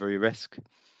in delivery risk,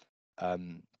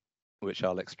 which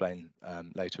I'll explain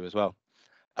later as well.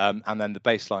 And then the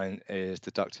baseline is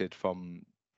deducted from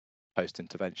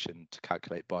post-intervention to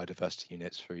calculate biodiversity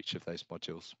units for each of those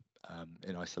modules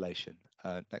in isolation.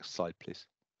 Next slide, please.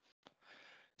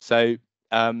 So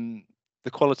the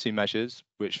quality measures,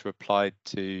 which are applied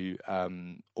to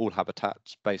all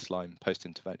habitats, baseline,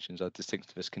 post-interventions, are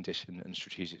distinctiveness, condition, and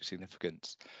strategic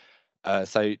significance.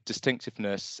 So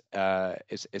distinctiveness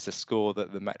is a score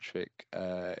that the metric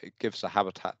gives a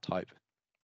habitat type,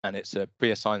 and it's a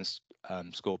pre-assigned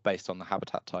score based on the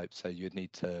habitat type. So you'd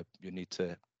need to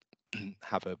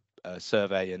have a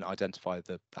survey and identify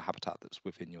the habitat that's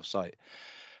within your site.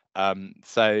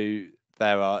 So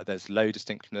there's low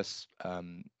distinctiveness,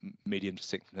 medium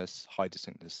distinctiveness, high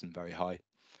distinctiveness, and very high.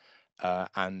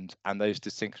 And those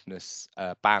distinctiveness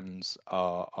bands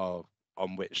are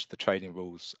on which the training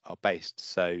rules are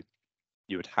based. So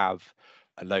you would have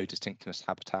a low distinctiveness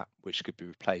habitat, which could be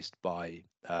replaced by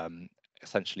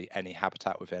essentially any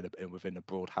habitat within a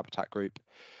broad habitat group.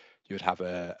 You would have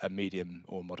a medium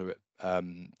or moderate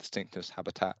distinctiveness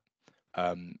habitat,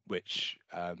 which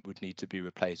would need to be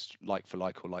replaced like for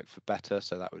like or like for better.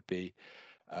 So that would be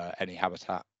any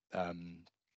habitat in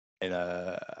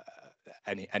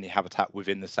any habitat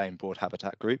within the same broad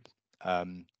habitat group.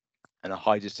 And a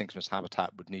high distinctiveness habitat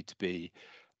would need to be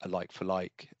a like for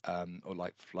like or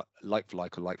like for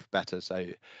like or like for better. So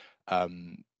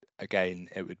again,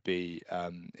 it would be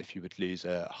if you would lose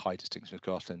a high distinctiveness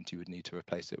grassland, you would need to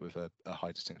replace it with a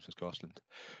high distinctiveness grassland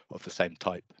of the same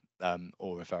type,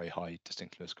 or a very high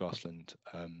distinctiveness grassland,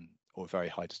 or a very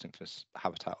high distinctiveness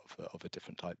habitat of a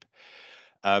different type.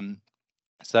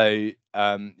 So you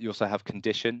also have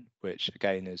condition, which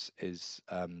again is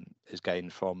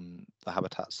gained from the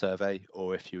habitat survey,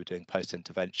 or if you were doing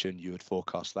post-intervention, you would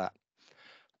forecast that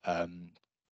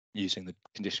using the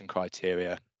condition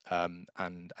criteria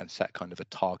and set kind of a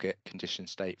target condition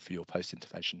state for your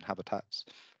post-intervention habitats.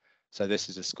 So this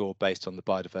is a score based on the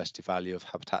biodiversity value of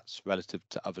habitats relative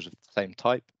to others of the same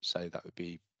type. So that would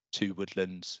be 2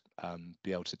 woodlands,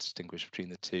 be able to distinguish between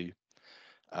the 2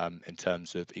 in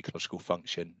terms of ecological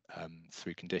function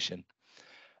through condition.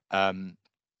 And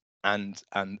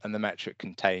the metric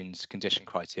contains condition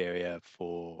criteria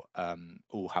for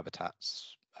all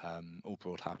habitats, all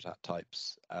broad habitat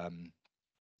types. And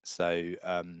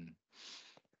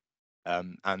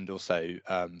also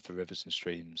for rivers and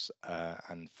streams,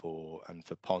 and for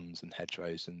ponds and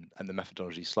hedgerows, and the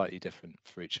methodology is slightly different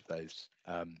for each of those.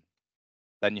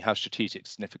 Then you have strategic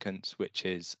significance, which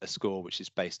is a score which is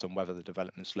based on whether the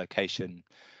development's location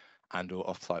and or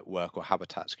off-site work or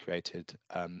habitats created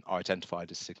are identified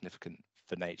as significant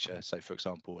for nature. So for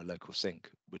example, a local sink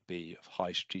would be of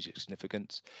high strategic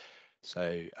significance.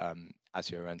 So as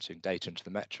you're entering data into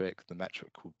the metric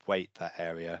will weight that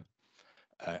area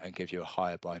and give you a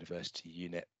higher biodiversity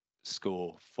unit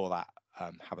score for that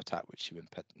habitat which you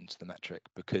input into the metric,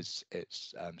 because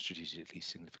it's strategically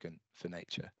significant for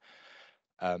nature.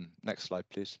 Next slide,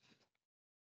 please.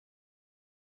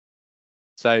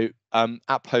 So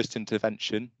at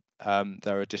post-intervention,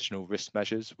 there are additional risk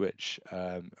measures which,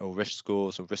 or risk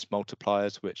scores or risk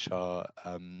multipliers, which are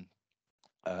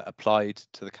applied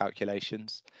to the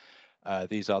calculations.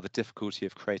 These are the difficulty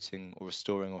of creating or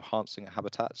restoring or enhancing a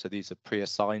habitat. So these are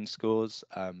pre-assigned scores,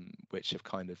 which have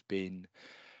kind of been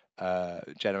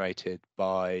generated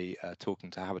by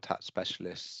talking to habitat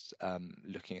specialists,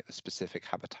 looking at the specific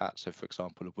habitat. So for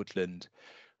example, a woodland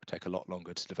would take a lot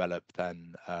longer to develop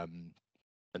than a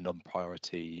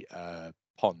non-priority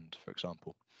pond, for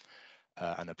example.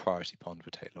 And a priority pond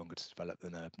would take longer to develop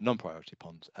than a non-priority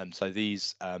pond. And so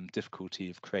these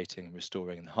difficulty of creating,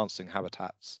 restoring, and enhancing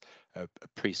habitats are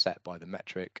preset by the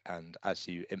metric. And as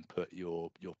you input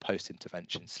your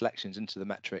post-intervention selections into the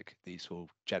metric, these will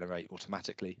generate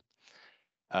automatically.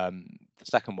 The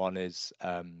second one is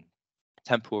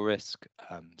temporal risk.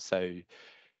 So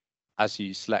as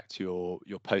you select your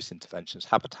post-interventions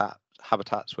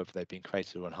habitats, whether they've been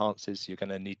created or enhances, you're going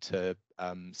to need to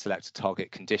select a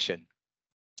target condition.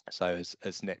 So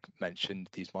as Nick mentioned,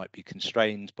 these might be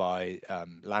constrained by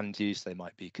land use, they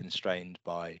might be constrained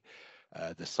by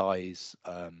the size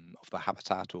of the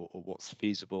habitat, or what's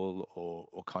feasible,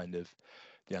 or kind of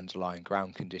the underlying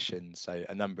ground conditions. So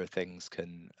a number of things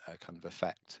can kind of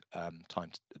affect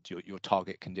time to your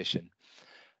target condition.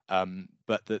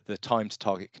 But the time to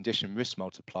target condition risk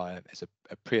multiplier is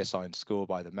a pre-assigned score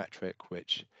by the metric,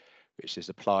 which is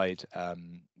applied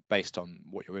based on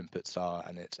what your inputs are,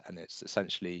 and it's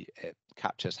essentially, it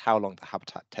captures how long the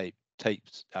habitat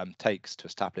takes to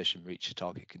establish and reach a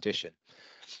target condition.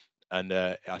 And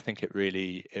I think it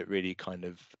really kind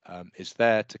of is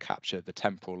there to capture the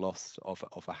temporal loss of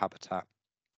a habitat,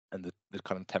 and the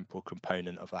kind of temporal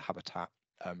component of a habitat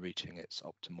reaching its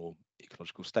optimal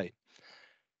ecological state.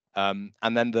 And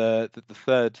then the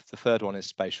third one is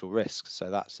spatial risk.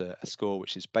 So that's a score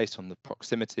which is based on the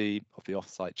proximity of the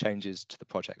off-site changes to the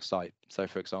project site. So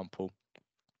for example,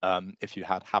 if you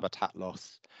had habitat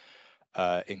loss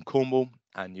in Cornwall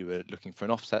and you were looking for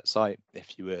an offset site,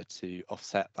 if you were to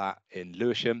offset that in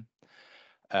Lewisham,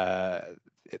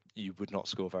 you would not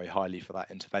score very highly for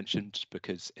that intervention, just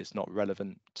because it's not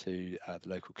relevant to the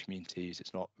local communities.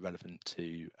 It's not relevant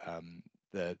to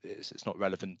it's not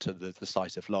relevant to the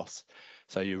site of loss.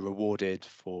 So you're rewarded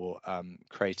for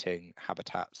creating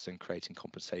habitats and creating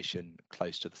compensation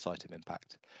close to the site of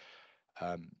impact.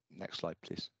 Next slide,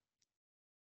 please.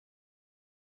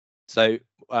 So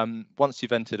once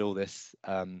you've entered all this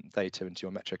data into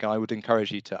your metric, I would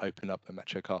encourage you to open up a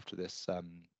metric after this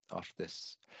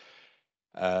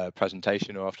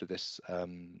presentation, or after this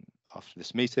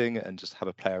meeting, and just have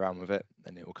a play around with it,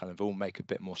 and it will kind of all make a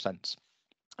bit more sense.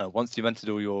 Once you've entered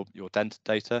all your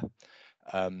data,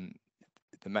 the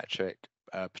metric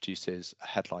produces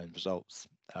headline results,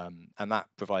 and that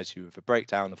provides you with a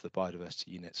breakdown of the biodiversity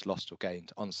units lost or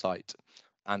gained on site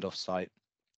and off site,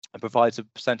 and provides a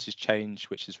percentage change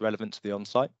which is relevant to the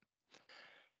on-site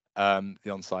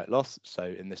loss. So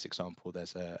in this example,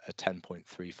 there's a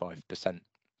 10.35%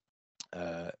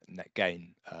 net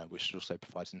gain, which also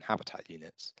provides in habitat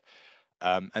units.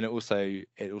 And it also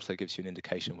gives you an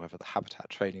indication whether the habitat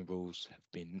trading rules have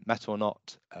been met or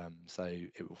not. So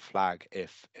it will flag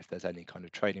if there's any kind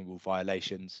of trading rule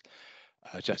violations.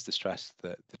 Just to stress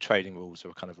that the trading rules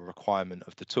are kind of a requirement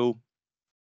of the tool.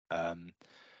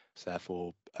 So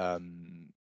therefore, they're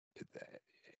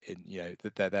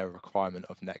a requirement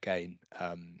of net gain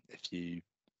if you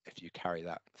carry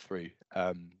that through.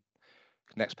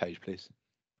 Next page, please.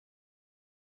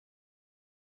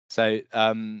 So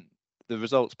the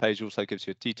results page also gives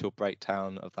you a detailed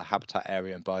breakdown of the habitat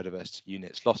area and biodiversity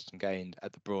units lost and gained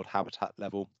at the broad habitat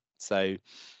level. So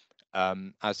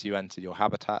as you enter your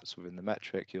habitats within the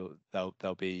metric,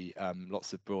 there'll be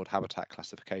lots of broad habitat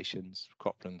classifications: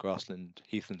 cropland, grassland,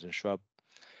 heathlands and shrub,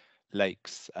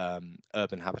 lakes,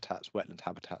 urban habitats, wetland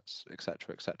habitats,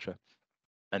 etc., etc.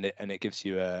 And it gives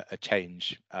you a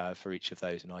change for each of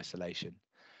those in isolation,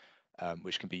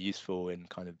 which can be useful in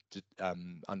kind of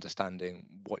understanding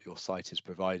what your site is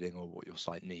providing or what your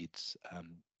site needs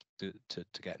to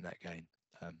get net gain.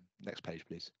 Next page,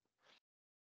 please.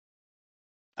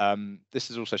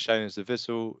 This is also shown as a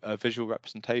visual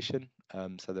representation.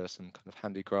 So there are some kind of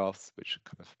handy graphs which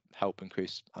kind of help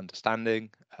increase understanding.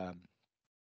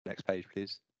 Next page,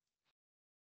 please.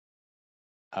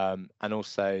 And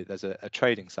also there's a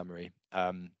trading summary.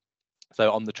 So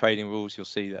on the trading rules, you'll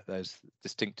see that there's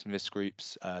distinctiveness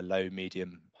groups, low,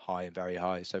 medium, high, and very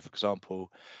high. So for example,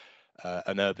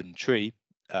 an urban tree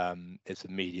is a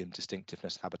medium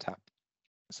distinctiveness habitat.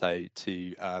 So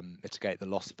to mitigate the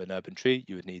loss of an urban tree,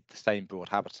 you would need the same broad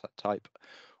habitat type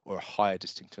or a higher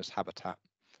distinctiveness habitat.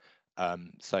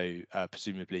 So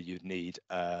presumably you'd need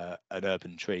an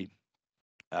urban tree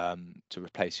to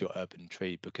replace your urban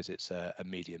tree because it's a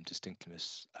medium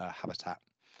distinctiveness habitat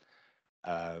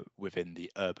within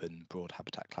the urban broad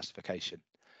habitat classification.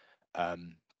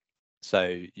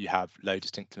 So you have low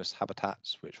distinctiveness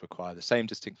habitats, which require the same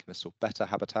distinctiveness or better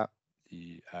habitat.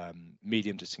 The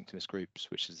medium distinctiveness groups,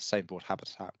 which is the same broad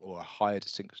habitat or a higher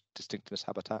distinctiveness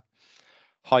habitat.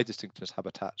 High distinctiveness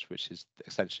habitats, which is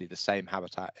essentially the same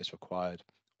habitat is required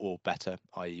or better,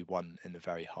 i.e. one in the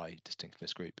very high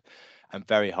distinctiveness group, and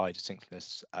very high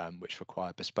distinctiveness, which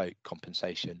require bespoke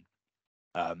compensation.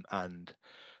 And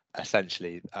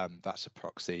essentially, that's a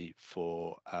proxy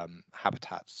for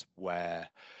habitats where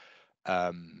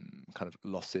kind of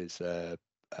losses are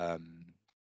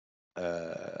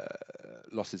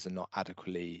not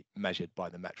adequately measured by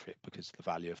the metric because the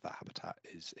value of that habitat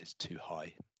is too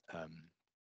high.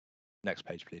 Next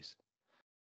page, please.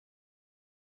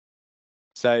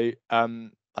 So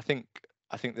I think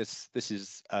this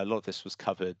is a lot of this was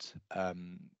covered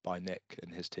by Nick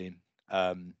and his team.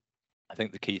 I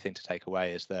think the key thing to take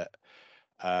away is that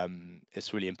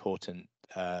it's really important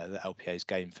that LPAs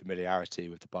gain familiarity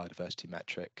with the biodiversity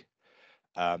metric.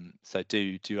 So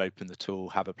do open the tool,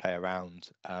 have a play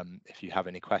around. If you have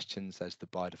any questions, there's the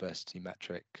biodiversity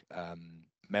metric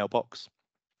mailbox.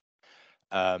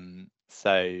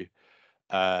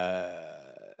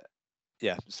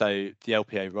 Yeah, so the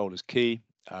LPA role is key.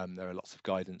 There are lots of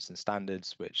guidance and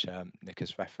standards which Nick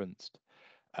has referenced.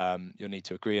 You'll need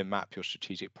to agree and map your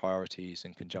strategic priorities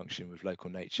in conjunction with local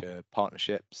nature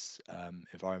partnerships,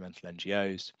 environmental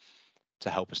NGOs, to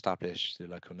help establish the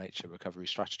local nature recovery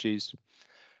strategies.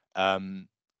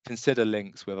 Consider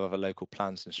links with other local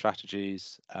plans and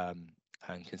strategies,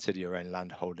 and consider your own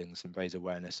land holdings and raise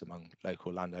awareness among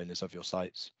local landowners of your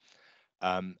sites.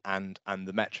 And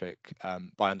the metric,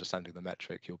 by understanding the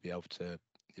metric, you'll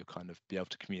kind of be able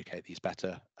to communicate these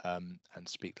better and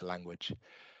speak the language.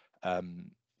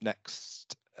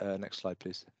 Next slide,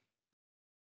 please.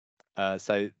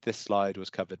 So this slide was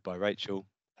covered by Rachel.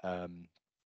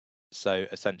 So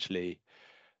essentially,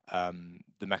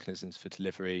 the mechanisms for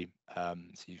delivery, so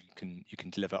you can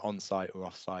deliver on-site or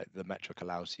off-site. The metric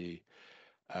allows you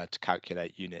to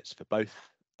calculate units for both.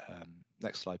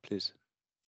 Next slide, please.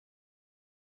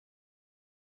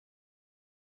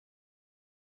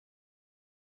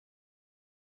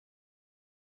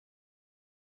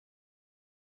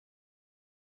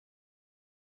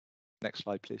 Next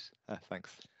slide, please.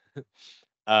 Thanks.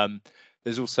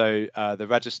 There's also the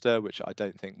register, which I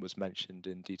don't think was mentioned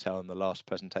in detail in the last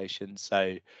presentation.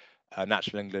 So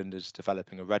Natural England is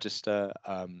developing a register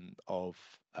of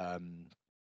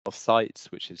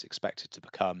sites, which is expected to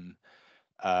become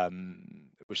the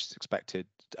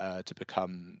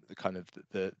kind of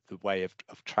the way of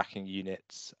tracking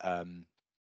units.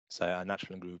 So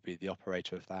Natural England would be the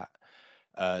operator of that.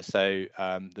 So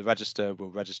the register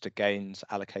will register gains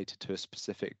allocated to a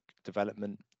specific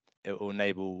development. It will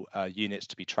enable units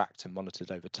to be tracked and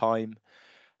monitored over time.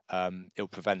 It will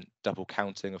prevent double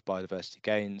counting of biodiversity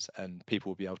gains, and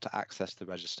people will be able to access the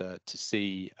register to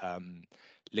see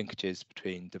linkages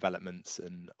between developments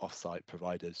and off-site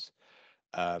providers.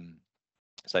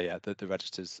 So yeah, the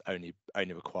register's only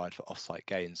required for off-site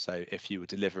gains. So if you were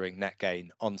delivering net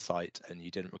gain on-site and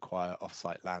you didn't require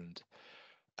off-site land,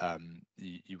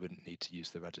 you wouldn't need to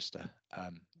use the register.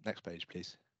 Next page,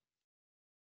 please.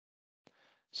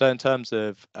 So in terms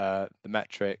of the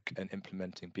metric and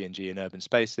implementing BNG in urban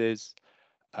spaces,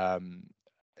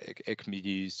 it can be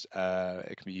used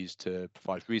to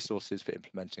provide resources for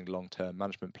implementing long-term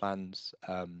management plans.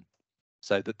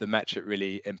 So that the metric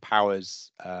really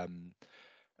empowers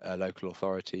local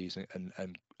authorities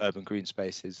and urban green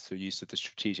spaces through use of the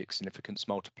strategic significance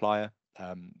multiplier.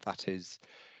 That is,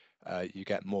 you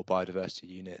get more biodiversity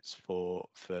units for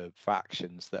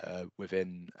actions that are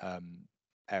within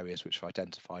areas which are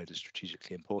identified as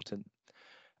strategically important.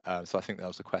 So I think there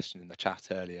was a question in the chat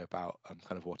earlier about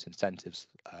kind of what incentives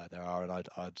there are, and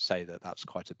I'd say that that's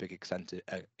quite a big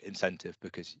incentive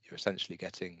because you're essentially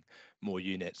getting more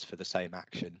units for the same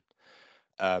action.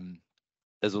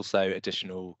 There's also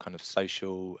additional kind of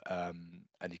social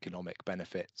and economic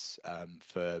benefits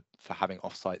for having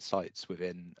off-site sites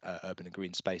within urban and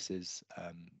green spaces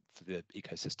for the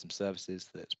ecosystem services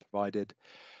that's provided.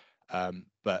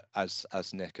 But as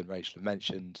Nick and Rachel have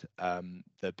mentioned,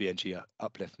 the BNG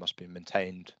uplift must be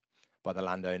maintained by the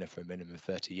landowner for a minimum of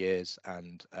 30 years,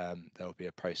 and there will be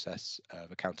a process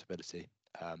of accountability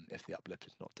if the uplift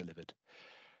is not delivered.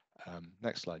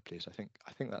 Next slide, please. I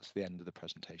think that's the end of the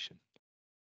presentation.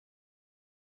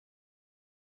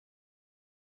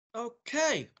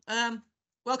 Okay,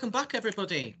 welcome back,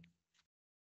 everybody.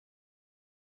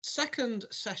 Second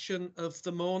session of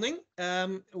the morning,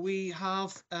 we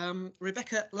have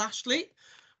Rebecca Lashley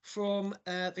from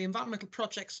the Environmental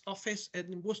Projects Office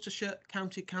in Worcestershire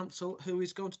County Council, who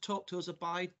is going to talk to us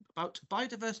about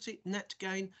biodiversity net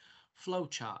gain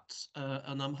flowcharts.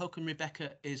 And I'm hoping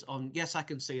Rebecca is on. Yes, I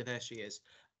can see her. There she is.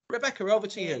 Rebecca, over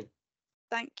to you.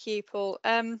 Thank you, Paul.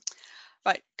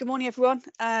 Right, good morning, everyone.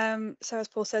 So as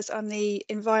Paul says, I'm the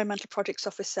Environmental Projects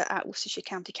Officer at Worcestershire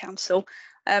County Council.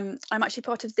 I'm actually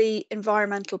part of the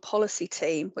Environmental Policy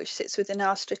team, which sits within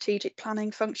our strategic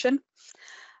planning function.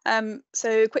 So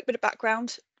a quick bit of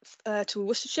background to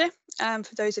Worcestershire,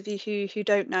 for those of you who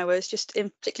don't know us, just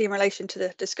particularly in relation to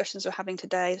the discussions we're having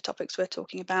today, the topics we're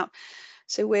talking about.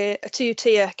 So we're a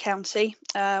two-tier county,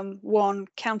 one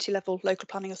county level local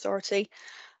planning authority,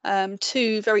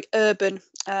 two very urban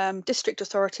district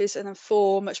authorities, and then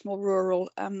four much more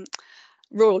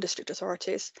rural district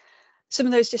authorities. Some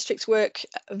of those districts work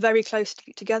very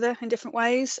closely together in different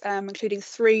ways, including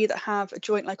three that have a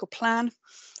joint local plan.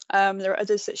 There are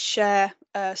others that share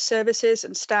services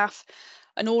and staff,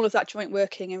 and all of that joint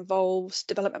working involves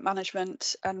development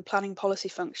management and planning policy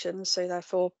functions. So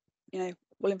therefore,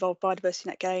 will involve biodiversity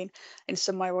net gain in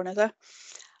some way or another.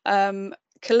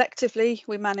 Collectively,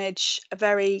 we manage a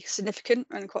very significant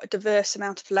and quite a diverse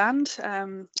amount of land.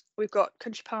 We've got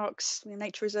country parks,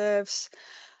 nature reserves,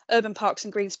 urban parks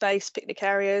and green space, picnic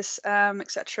areas,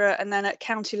 etc. And then at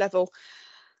county level,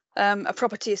 a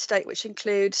property estate which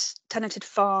includes tenanted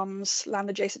farms, land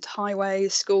adjacent to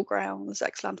highways, school grounds,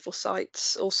 ex-landfill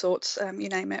sites, all sorts, you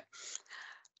name it.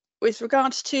 With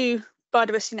regards to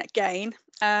biodiversity net gain,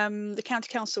 the County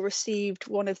Council received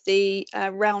one of the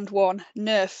round one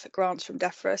NERF grants from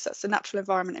DEFRA. That's the Natural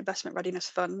Environment Investment Readiness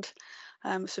Fund.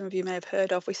 Some of you may have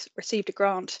heard of. We received a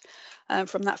grant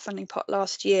from that funding pot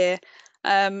last year,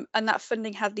 and that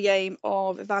funding had the aim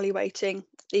of evaluating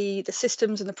the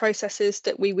systems and the processes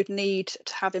that we would need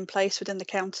to have in place within the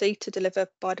county to deliver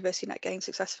biodiversity net gain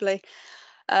successfully.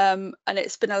 And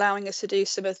it's been allowing us to do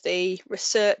some of the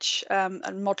research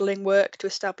and modelling work to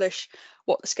establish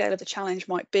what the scale of the challenge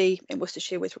might be in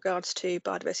Worcestershire with regards to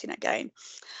biodiversity net gain.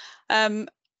 And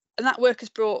that work has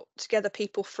brought together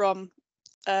people from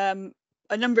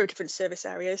a number of different service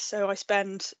areas. So I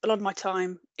spend a lot of my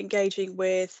time engaging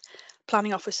with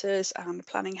planning officers and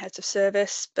planning heads of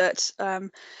service, but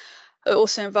it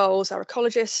also involves our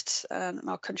ecologists,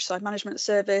 our countryside management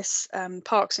service,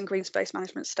 Parks and Greenspace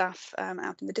Management staff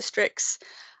out in the districts,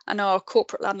 and our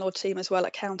corporate landlord team as well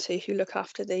at county, who look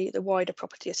after the wider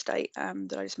property estate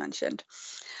that I just mentioned.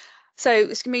 So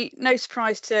it's going to be no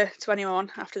surprise to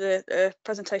anyone after the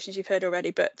presentations you've heard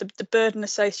already, but the burden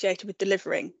associated with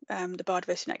delivering the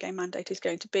biodiversity net gain mandate is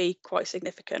going to be quite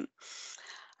significant.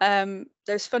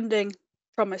 There's funding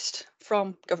promised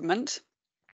from government,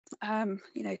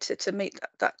 to meet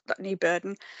that new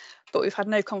burden, but we've had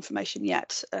no confirmation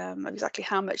yet of exactly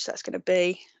how much that's going to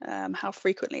be, how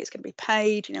frequently it's going to be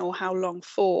paid, or how long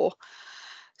for.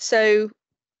 So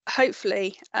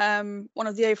hopefully one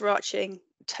of the overarching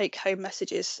take-home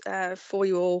messages for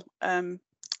you all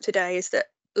today is that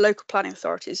local planning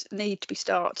authorities need to be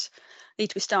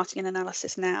starting an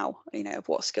analysis now, of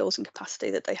what skills and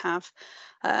capacity that they have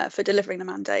for delivering the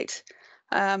mandate.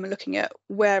 Looking at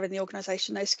where in the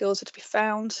organisation those skills are to be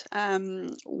found,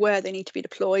 where they need to be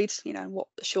deployed, and what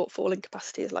the shortfall in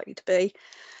capacity is likely to be.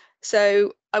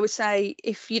 So I would say,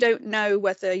 if you don't know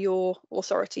whether your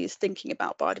authority is thinking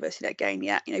about biodiversity net gain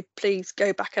yet, please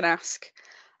go back and ask.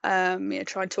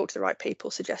 Try and talk to the right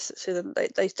people, suggest it to them.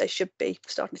 They should be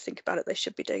starting to think about it. They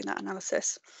should be doing that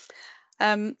analysis.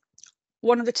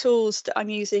 One of the tools that I'm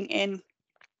using in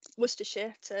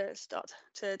Worcestershire to start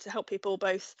to help people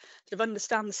both sort of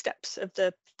understand the steps of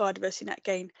the biodiversity net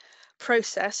gain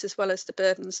process, as well as the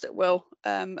burdens that will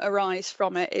arise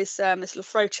from it, is this little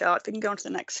flow chart. We can go on to the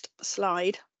next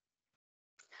slide.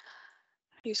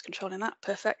 Who's controlling that?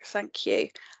 Perfect, thank you.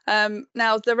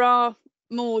 Now there are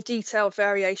more detailed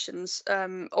variations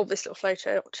of this little flow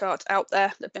chart out there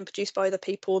that have been produced by other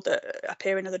people that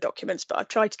appear in other documents, but I've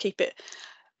tried to keep it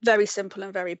very simple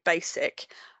and very basic.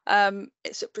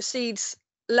 It proceeds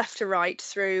left to right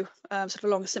through sort of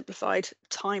along a simplified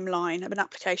timeline of an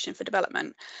application for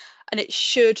development, and it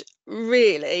should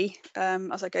really,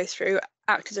 as I go through,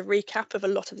 act as a recap of a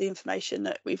lot of the information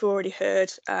that we've already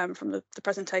heard from the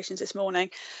presentations this morning,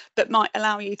 but might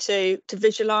allow you to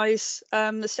visualise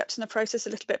the steps in the process a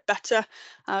little bit better,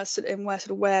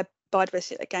 where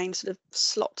biodiversity again sort of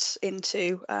slots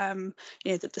into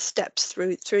the steps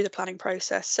through the planning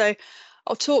process. So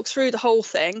I'll talk through the whole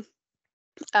thing,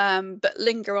 but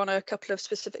linger on a couple of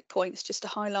specific points just to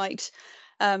highlight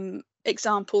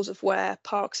examples of where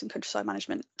parks and countryside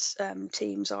management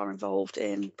teams are involved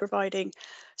in providing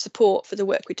support for the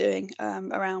work we're doing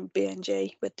around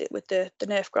BNG with the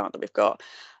NERF grant that we've got,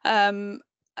 and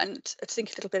to think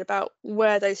a little bit about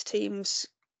where those teams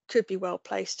could be well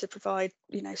placed to provide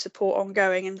support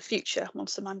ongoing in the future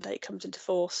once the mandate comes into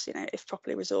force, if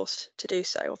properly resourced to do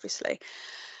so, obviously.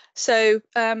 So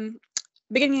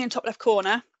beginning in the top left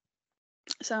corner,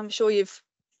 so I'm sure you've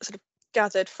sort of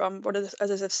gathered from what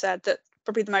others have said that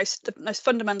probably the most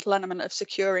fundamental element of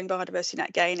securing biodiversity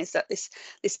net gain is that this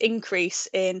increase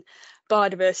in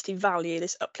biodiversity value,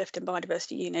 this uplift in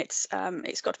biodiversity units,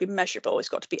 it's got to be measurable, it's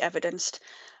got to be evidenced.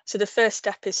 So the first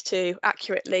step is to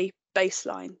accurately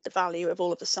baseline the value of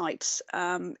all of the sites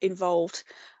involved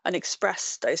and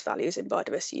express those values in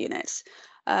biodiversity units.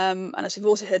 And as we've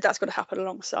also heard, that's got to happen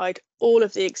alongside all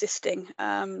of the existing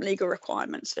legal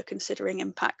requirements for considering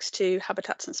impacts to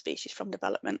habitats and species from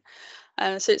development.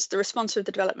 So it's the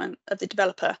responsibility of the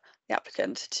developer, the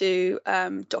applicant, to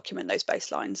document those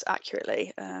baselines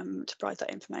accurately to provide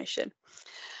that information.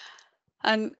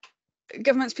 And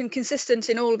government's been consistent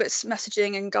in all of its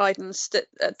messaging and guidance that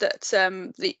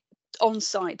the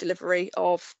on-site delivery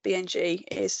of BNG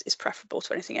is preferable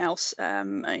to anything else.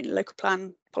 Local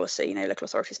plan policy, local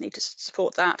authorities need to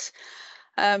support that.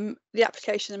 The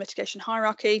application and mitigation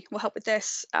hierarchy will help with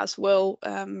this, as will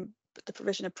the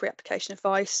provision of pre-application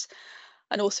advice,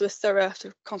 and also a thorough sort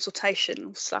of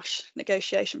consultation /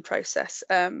 negotiation process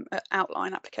at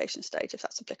outline application stage, if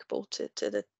that's applicable to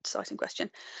the site in question.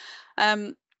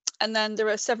 And then there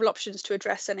are several options to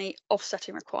address any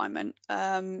offsetting requirement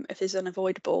if it's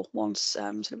unavoidable once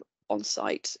sort of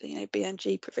on-site,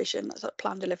 BNG provision, that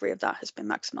plan delivery of that has been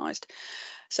maximised.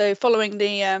 So following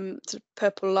the sort of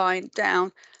purple line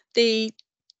down, the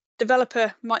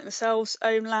developer might themselves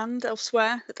own land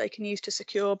elsewhere that they can use to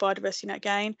secure biodiversity net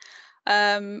gain.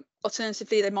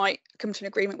 Alternatively, they might come to an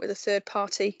agreement with a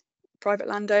third-party private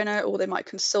landowner, or they might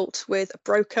consult with a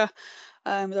broker.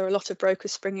 There are a lot of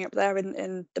brokers springing up there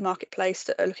in the marketplace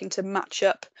that are looking to match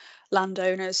up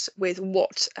landowners with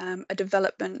what a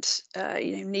development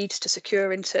needs to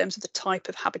secure in terms of the type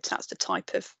of habitats, the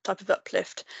type of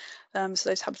uplift, so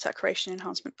those habitat creation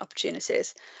enhancement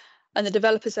opportunities. And the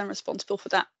developer's then responsible for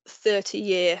that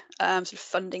 30-year sort of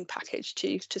funding package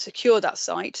to secure that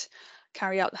site,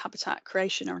 carry out the habitat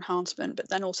creation or enhancement, but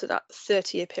then also that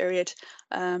 30-year period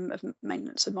of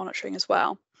maintenance and monitoring as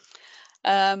well.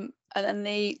 And then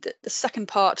the second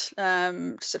part,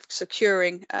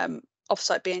 securing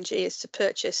off-site BNG, is to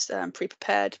purchase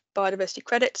pre-prepared biodiversity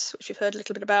credits, which we've heard a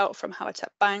little bit about from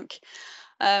Habitat Bank.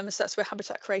 So that's where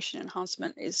habitat creation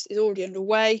enhancement is already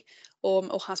underway or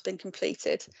has been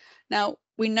completed. Now,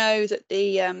 we know that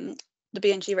the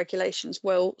BNG regulations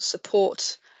will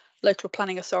support local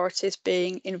planning authorities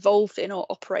being involved in or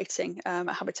operating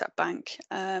a habitat bank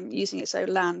using its own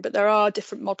land, but there are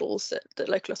different models that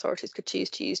local authorities could choose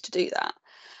to use to do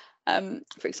that.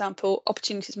 For example,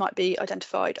 opportunities might be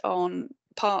identified on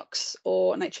parks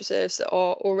or nature reserves that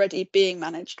are already being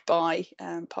managed by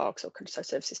parks or countryside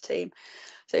services team.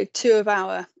 So 2 of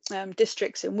our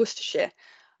districts in Worcestershire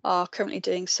are currently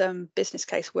doing some business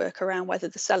case work around whether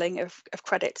the selling of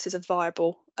credits is a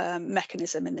viable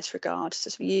mechanism in this regard.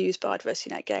 So we use biodiversity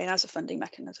net gain as a funding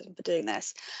mechanism for doing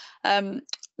this.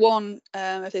 One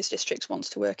of those districts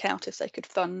wants to work out if they could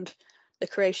fund the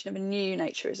creation of a new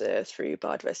nature reserve through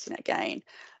biodiversity net gain.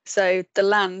 So the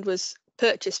land was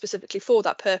purchased specifically for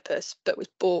that purpose, but was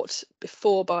bought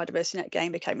before biodiversity net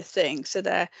gain became a thing. So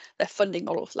their funding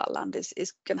model for that land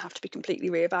is going to have to be completely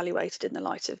reevaluated in the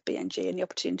light of BNG and the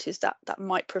opportunities that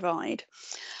might provide.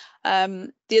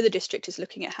 The other district is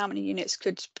looking at how many units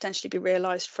could potentially be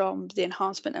realised from the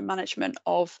enhancement and management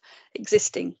of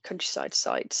existing countryside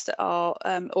sites that are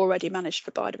already managed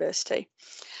for biodiversity.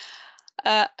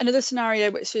 Another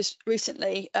scenario which has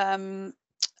recently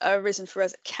arisen for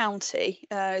us at county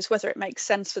is whether it makes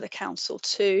sense for the council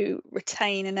to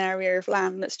retain an area of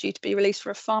land that's due to be released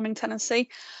for a farming tenancy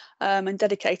and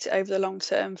dedicate it over the long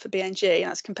term for BNG. And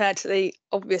that's compared to the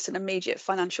obvious and immediate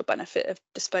financial benefit of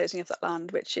disposing of that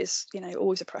land, which is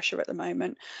always a pressure at the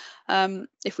moment.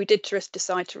 If we did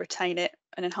decide to retain it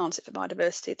and enhance it for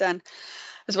biodiversity, then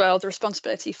as well the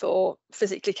responsibility for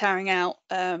physically carrying out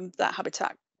that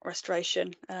habitat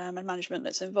restoration and management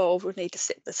that's involved would need to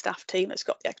sit the staff team that's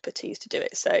got the expertise to do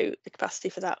it. So the capacity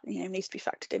for that, needs to be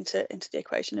factored into the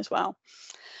equation as well.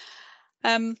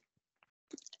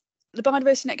 The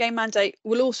biodiversity net gain mandate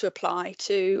will also apply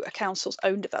to a council's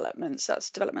own developments. That's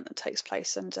development that takes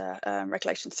place under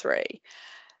Regulation 3.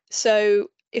 So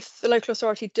if the local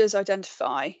authority does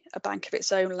identify a bank of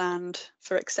its own land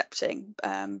for accepting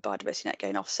biodiversity net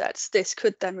gain offsets, this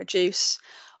could then reduce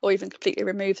or even completely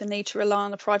remove the need to rely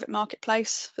on the private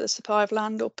marketplace for the supply of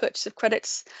land or purchase of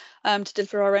credits to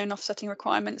deliver our own offsetting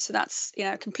requirements. So that's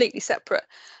completely separate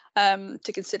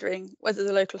to considering whether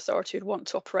the local authority would want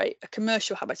to operate a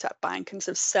commercial habitat bank and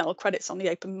sort of sell credits on the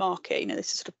open market.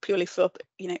 This is sort of purely for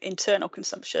internal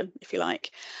consumption, if you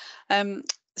like.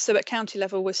 So at county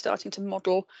level, we're starting to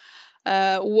model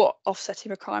what offsetting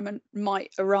requirement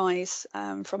might arise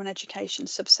from an education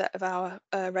subset of our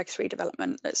Reg 3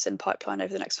 development that's in pipeline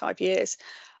over the next 5 years,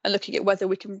 and looking at whether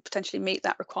we can potentially meet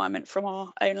that requirement from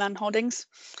our own land holdings.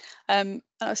 And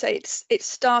I would say it's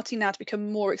starting now to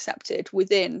become more accepted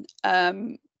within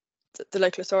the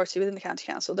local authority, within the county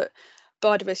council, that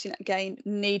biodiversity net gain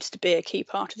needs to be a key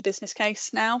part of the business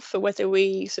case now for whether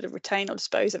we sort of retain or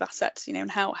dispose of assets, and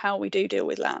how we do deal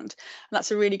with land. And that's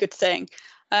a really good thing.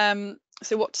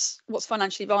 So what's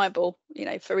financially viable,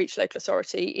 for each local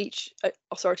authority, each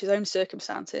authority's own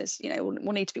circumstances,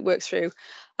 will need to be worked through.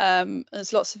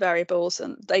 There's lots of variables,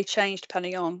 and they change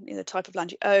depending on the type of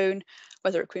land you own,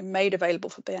 whether it can be made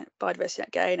available for biodiversity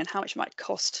net gain, and how much it might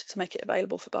cost to make it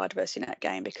available for biodiversity net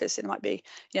gain, because it might be,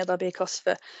 there'll be a cost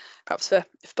for perhaps for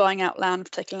buying out land,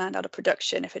 for taking land out of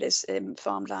production, if it is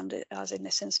farmed land, as in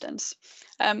this instance.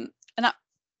 And that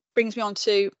brings me on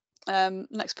to the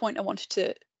next point I wanted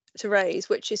to raise,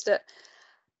 which is that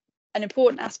an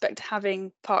important aspect to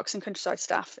having parks and countryside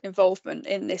staff involvement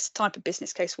in this type of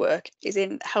business case work is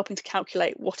in helping to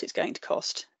calculate what it's going to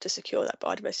cost to secure that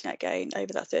biodiversity net gain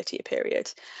over that 30-year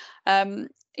period.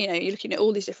 You're looking at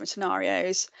all these different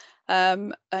scenarios,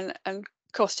 and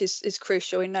cost is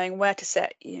crucial in knowing where to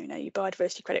set your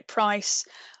biodiversity credit price,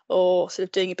 or sort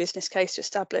of doing a business case to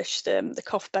establish the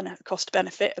cost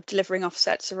benefit of delivering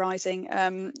offsets arising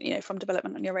from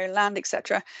development on your own land,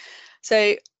 etc.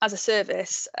 So as a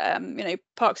service,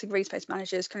 Parks and Greenspace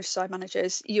Managers, countryside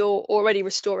managers, you're already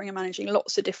restoring and managing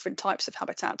lots of different types of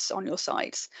habitats on your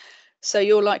sites. So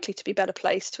you're likely to be better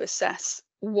placed to assess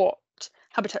what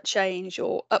habitat change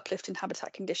or uplift in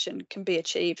habitat condition can be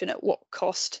achieved and at what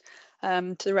cost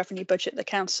to the revenue budget of the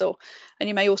council. And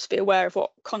you may also be aware of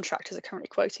what contractors are currently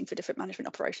quoting for different management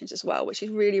operations as well, which is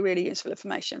really, really useful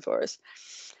information for us.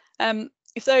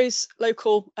 If those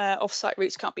local off-site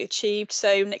routes can't be achieved,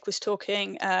 so Nick was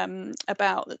talking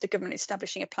about that the government is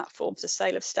establishing a platform for the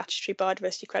sale of statutory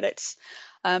biodiversity credits,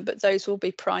 but those will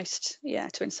be priced,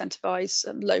 to incentivise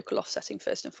local offsetting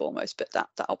first and foremost. But that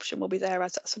option will be there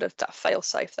as that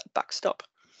fail-safe, that backstop.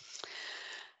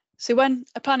 So when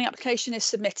a planning application is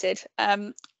submitted,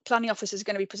 planning officers are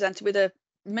going to be presented with a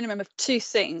minimum of 2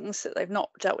 things that they've not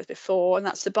dealt with before, and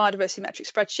that's the biodiversity metric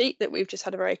spreadsheet that we've just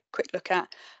had a very quick look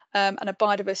at, and a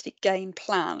biodiversity gain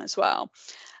plan as well.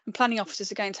 And planning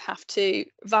officers are going to have to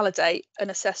validate and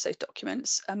assess those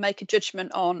documents and make a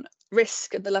judgment on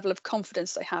risk and the level of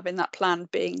confidence they have in that plan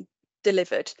being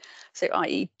delivered. So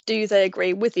i.e., do they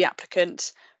agree with the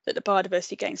applicant that the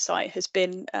biodiversity gain site has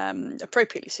been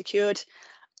appropriately secured?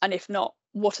 And if not,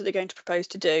 what are they going to propose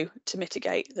to do to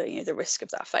mitigate the risk of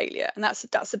that failure? And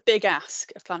that's a big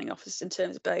ask of planning officers in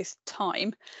terms of both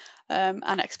time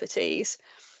and expertise.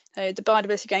 The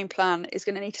biodiversity gain plan is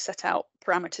going to need to set out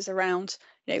parameters around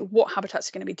what habitats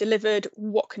are going to be delivered,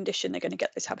 what condition they're going to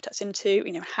get those habitats into,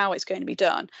 how it's going to be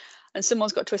done. And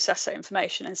someone's got to assess that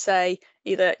information and say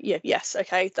either yes,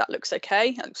 okay, that looks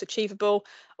achievable,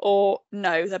 or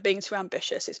no, they're being too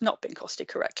ambitious, it's not being costed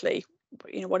correctly,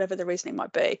 whatever the reasoning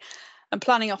might be. And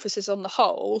planning officers on the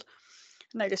whole,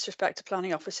 no disrespect to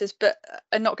planning officers, but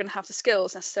are not going to have the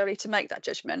skills necessarily to make that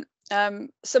judgment.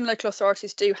 Some local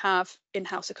authorities do have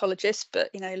in-house ecologists, but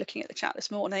looking at the chat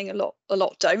this morning, a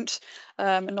lot don't,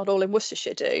 and not all in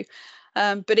Worcestershire do.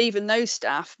 But even those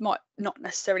staff might not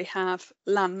necessarily have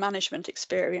land management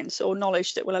experience or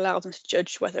knowledge that will allow them to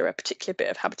judge whether a particular bit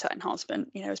of habitat enhancement,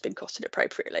 has been costed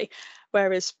appropriately.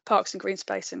 Whereas Parks and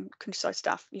Greenspace and countryside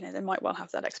staff, they might well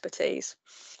have that expertise.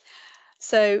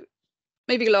 So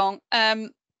moving along,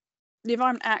 the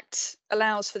Environment Act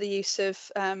allows for the use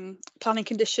of planning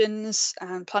conditions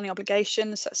and planning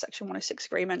obligations, that's Section 106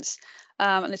 agreements,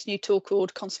 and there's a new tool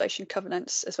called conservation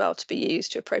covenants as well to be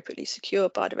used to appropriately secure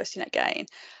biodiversity net gain.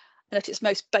 And at its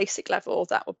most basic level,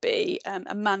 that would be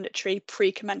a mandatory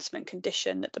pre-commencement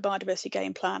condition that the biodiversity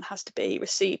game plan has to be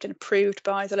received and approved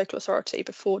by the local authority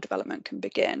before development can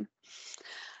begin.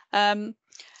 We've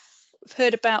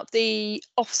heard about the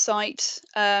off-site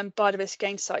biodiversity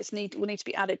gain sites will need to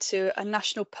be added to a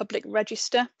national public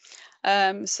register.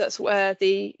 So that's where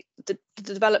the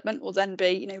development will then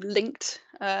be, linked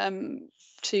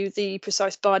to the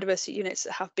precise biodiversity units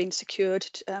that have been secured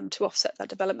to offset that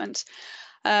development.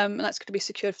 And that's going to be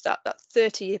secured for that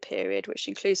 30-year period, which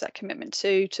includes that commitment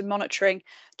to monitoring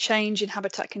change in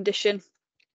habitat condition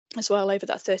as well over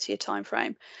that 30-year time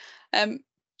frame.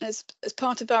 As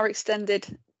part of our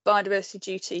extended biodiversity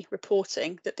duty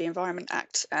reporting that the Environment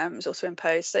Act has also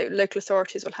imposed, so local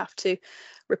authorities will have to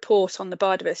report on the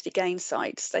biodiversity gain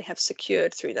sites they have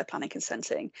secured through their planning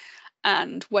consenting,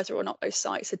 and whether or not those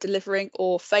sites are delivering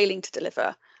or failing to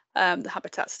deliver the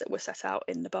habitats that were set out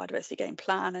in the biodiversity gain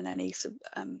plan and any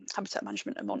habitat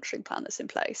management and monitoring plan that's in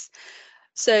place.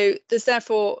 So there's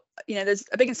therefore, there's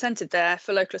a big incentive there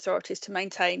for local authorities to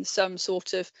maintain some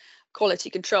sort of quality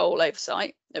control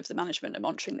oversight of the management and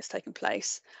monitoring that's taken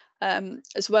place,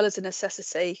 as well as a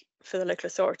necessity for the local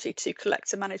authority to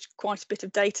collect and manage quite a bit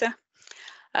of data.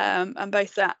 And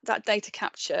both that data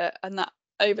capture and that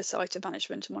oversight of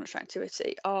management and monitoring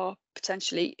activity are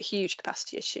potentially huge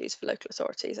capacity issues for local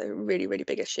authorities. They're really, really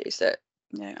big issues that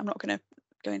I'm not going to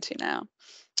go into now.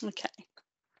 Okay.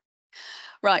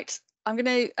 Right. I'm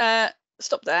going to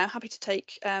stop there. Happy to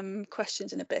take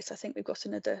questions in a bit. I think we've got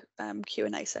another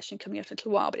Q&A session coming up in a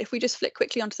little while. But if we just flick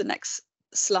quickly onto the next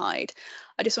slide,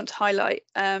 I just want to highlight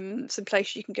some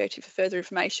places you can go to for further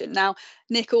information. Now,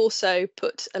 Nick also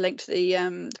put a link to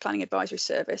the Planning Advisory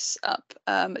Service up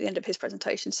at the end of his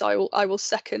presentation, so I will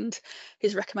second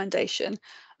his recommendation.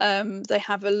 They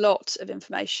have a lot of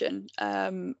information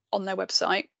on their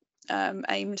website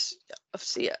aimed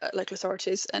obviously at local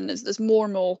authorities, and there's more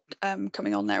and more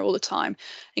coming on there all the time,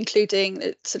 including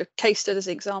sort of case studies,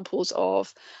 examples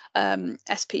of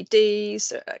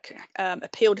SPDs,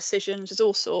 appeal decisions. There's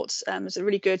all sorts. There's a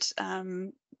really good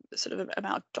sort of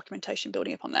amount of documentation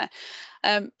building up on there.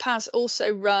 PAS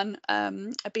also run a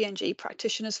BNG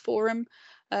practitioners forum,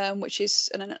 which is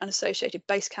an associated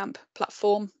Basecamp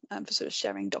platform for sort of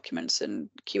sharing documents and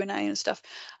Q&A and stuff.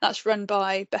 That's run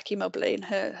by Becky Mobley, and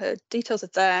her details are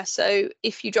there. So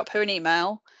if you drop her an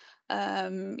email,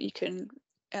 you can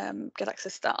get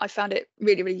access to that. I found it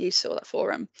really, really useful, that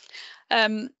forum.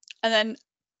 And then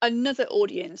another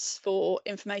audience for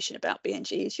information about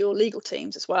BNG is your legal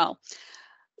teams as well.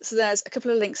 So there's a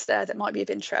couple of links there that might be of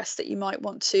interest that you might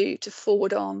want to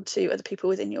forward on to other people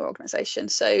within your organisation.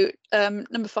 So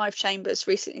Number 5 Chambers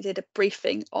recently did a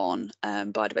briefing on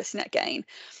biodiversity net gain.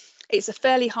 It's a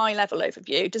fairly high level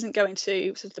overview. It doesn't go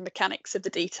into sort of the mechanics of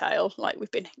the detail like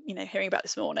we've been hearing about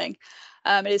this morning.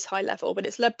 It is high level, but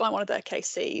it's led by one of their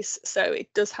KCs. So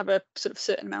it does have a sort of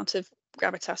certain amount of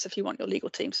gravitas if you want your legal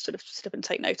team to sort of sit up and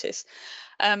take notice.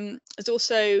 There's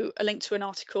also a link to an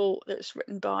article that's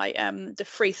written by the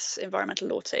Freeths environmental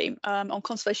law team on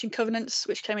conservation covenants,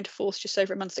 which came into force just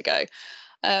over a month ago.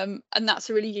 And that's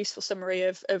a really useful summary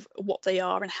of what they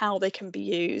are and how they can be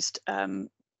used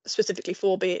specifically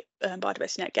for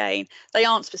biodiversity net gain. They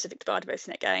aren't specific to biodiversity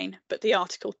net gain, but the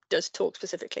article does talk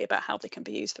specifically about how they can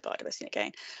be used for biodiversity net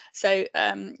gain. So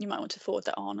you might want to forward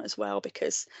that on as well,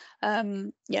 because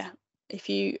if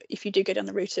you do go down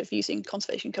the route of using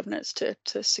conservation covenants to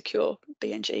secure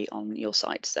BNG on your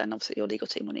sites, then obviously your legal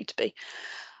team will need to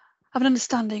have an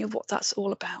understanding of what that's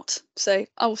all about. So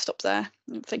I will stop there.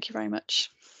 Thank you very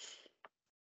much.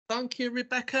 Thank you,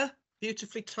 Rebecca.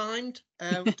 Beautifully timed.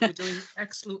 We're doing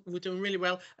excellent. We're doing really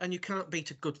well, and you can't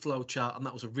beat a good flow chart, and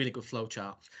that was a really good flow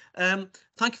chart.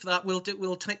 Thank you for that. We'll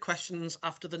take questions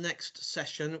after the next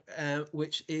session,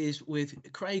 which is with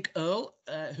Craig Earle,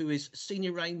 who is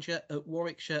Senior Ranger at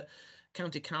Warwickshire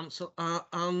County Council,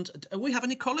 and we have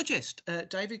an ecologist,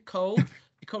 David Cole,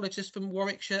 ecologist from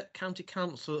Warwickshire County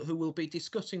Council, who will be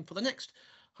discussing for the next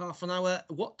half an hour,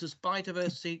 what does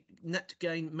biodiversity net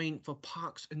gain mean for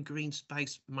parks and green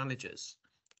space managers?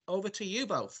 Over to you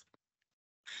both.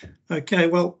 Okay,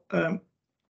 well,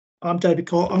 I'm David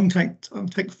Cole. I'm going to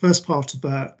take the first part of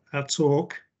our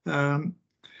talk. We've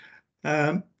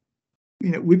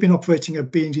been operating a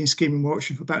BNG scheme in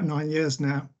Warwickshire for about 9 years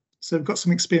now, so we've got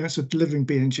some experience of delivering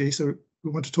BNG, so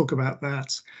we want to talk about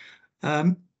that.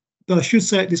 But I should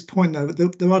say at this point, though,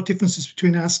 that there are differences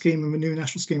between our scheme and the new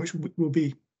national scheme, which will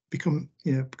become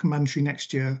mandatory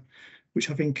next year, which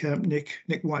I think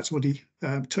Nick White's already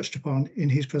touched upon in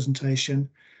his presentation.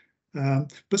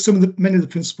 But many of the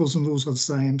principles and rules are the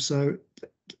same, so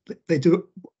they do.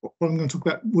 What I'm going to talk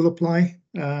about will apply.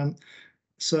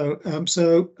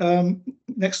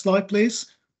 Next slide,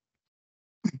 please.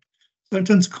 So in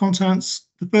terms of contents,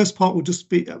 the first part will just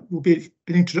be an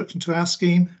introduction to our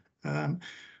scheme,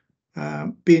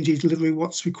 B&G delivery,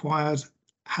 what's required,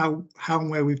 how and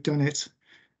where we've done it,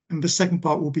 and the second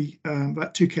part will be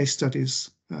about 2 case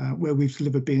studies where we've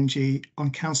delivered B&G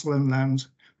on council-owned land,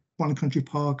 one country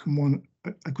park and one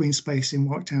a green space in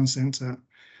Warwick Town Centre.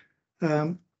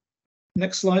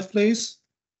 Next slide, please.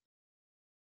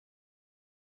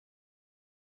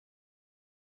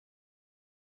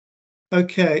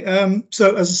 Okay,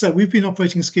 so as I said, we've been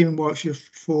operating a scheme in Warwickshire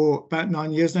for about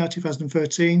 9 years now,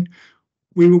 2013.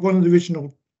 We were one of the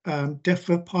original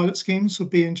DEFRA pilot schemes for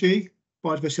B&G,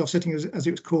 biodiversity offsetting as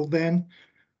it was called then.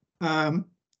 And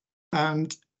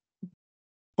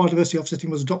biodiversity offsetting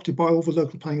was adopted by all the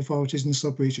local planning authorities in the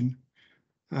sub-region.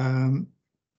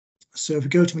 So if we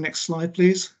go to the next slide,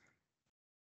 please.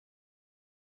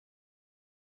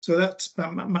 So that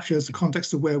map shows the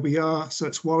context of where we are. So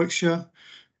it's Warwickshire.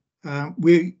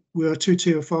 We're a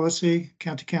 2-tier authority,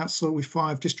 county council with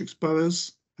 5 districts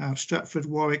boroughs, Stratford,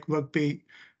 Warwick, Rugby,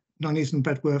 Nuneaton,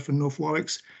 Bedworth and North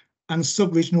Warwicks. And the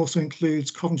sub-region also includes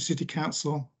Coventry City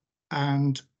Council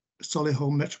and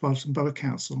Solihull Metropolitan Borough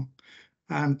Council.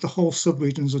 And the whole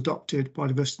sub-region is adopted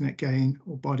biodiversity net gain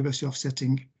or biodiversity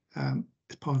offsetting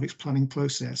as part of its planning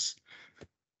process.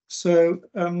 So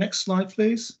next slide,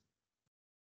 please.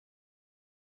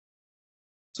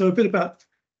 So a bit about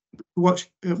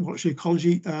Warwickshire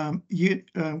Ecology County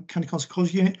Council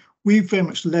Ecology Unit. We've very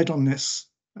much led on this.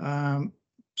 And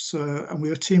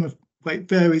we're a team of, it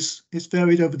varies, it's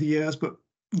varied over the years, but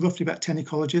roughly about 10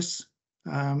 ecologists,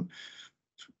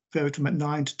 varied from about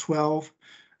 9 to 12.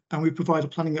 And we provide a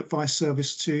planning advice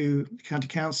service to the county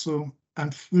council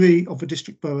and 3 of the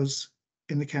district boroughs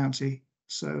in the county.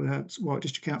 So that's Warwick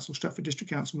District Council, Stratford District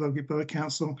Council, Rugby Borough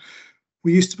Council.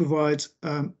 We used to provide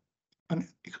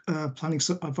planning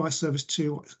advice service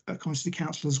to Coventry City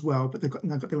Council as well, but they've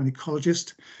now got their own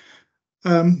ecologist.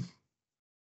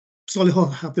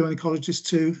 Solihull have their own ecologist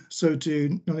too, so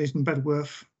do Nuneaton and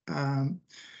Bedworth.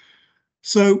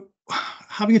 So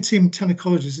having a team of 10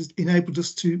 ecologists has enabled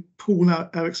us to pool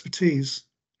out our expertise,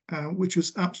 which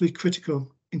was absolutely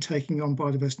critical in taking on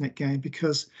biodiversity net gain,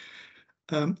 because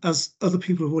as other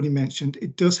people have already mentioned,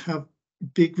 it does have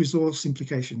big resource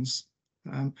implications.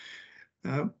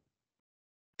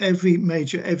 Every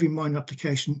minor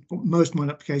application, or most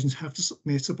minor applications, have to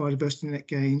submit a biodiversity net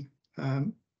gain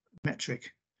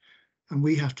metric, and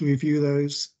we have to review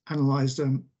those, analyse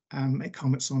them, and make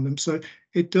comments on them. So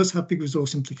it does have big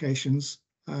resource implications.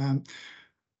 But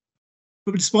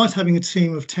despite having a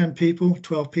team of 10 people,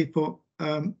 12 people,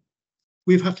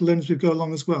 we've had to learn as we gone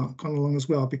along as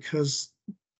well, because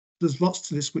there's lots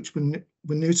to this which were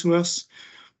new to us.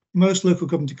 Most local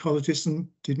government ecologists and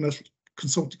most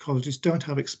consultant ecologists don't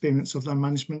have experience of land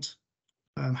management,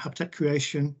 habitat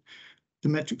creation. The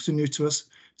metrics are new to us,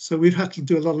 so we've had to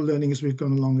do a lot of learning as we've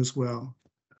gone along as well.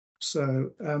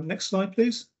 So next slide,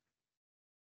 please.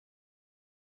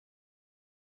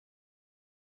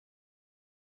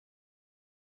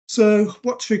 So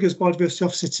what triggers biodiversity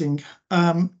offsetting?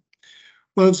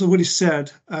 Well, as I've already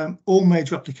said, all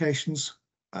major applications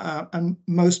and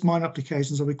most minor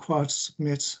applications are required to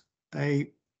submit a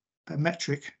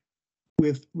metric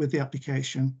with the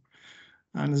application.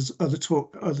 And as other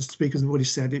speakers have already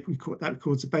said, that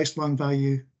records the baseline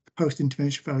value, the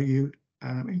post-intervention value,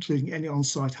 including any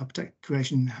on-site habitat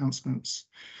creation enhancements.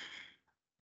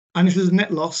 And if there's a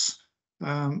net loss,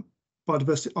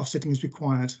 biodiversity offsetting is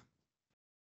required.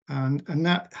 And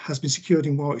that has been secured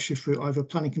in Warwickshire through either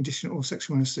planning condition or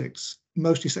Section 106,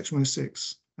 mostly Section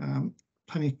 106.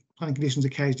 Planning conditions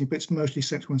occasionally, but it's mostly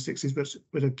Section 106s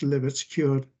that have delivered,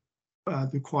 secured the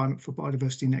requirement for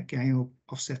biodiversity net gain or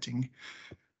offsetting.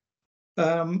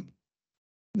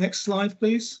 Next slide,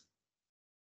 please.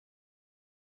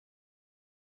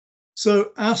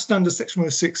 So our standard Section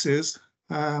 106s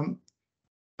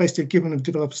basically given the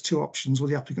developers 2 options, or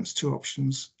the applicants 2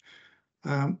 options.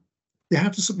 They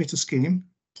have to submit a scheme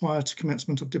prior to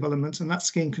commencement of development, and that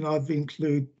scheme can either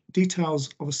include details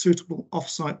of a suitable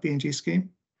off-site B&G scheme,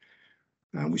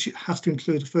 which it has to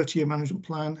include a 30-year management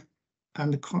plan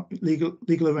and the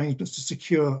legal arrangements to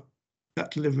secure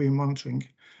that delivery and monitoring.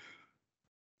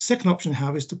 Second option I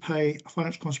have is to pay a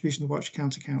financial contribution to the Warwickshire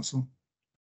County Council.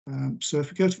 So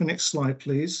if we go to the next slide,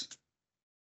 please.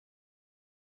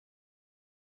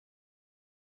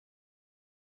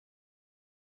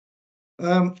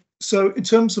 So in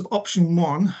terms of option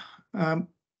 1,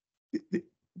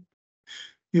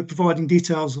 you're providing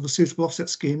details of a suitable offset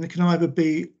scheme that can either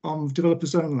be on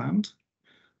developer's own land.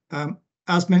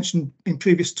 As mentioned in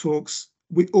previous talks,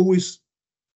 we always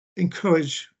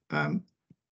encourage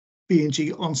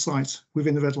B&G on site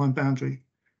within the red line boundary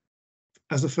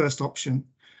as the first option.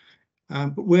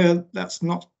 But where that's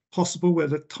not possible, where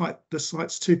the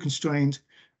site's too constrained,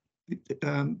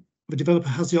 the developer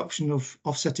has the option of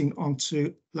offsetting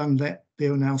onto land that they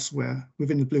own elsewhere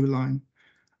within the blue line.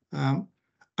 And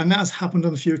that has happened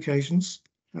on a few occasions.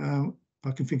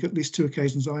 I can think at least 2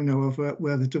 occasions I know of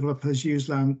where the developer has used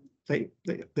land they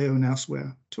own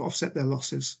elsewhere to offset their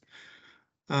losses.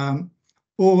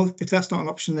 Or if that's not an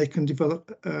option, they can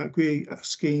agree a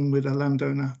scheme with a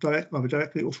landowner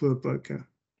directly or through a broker.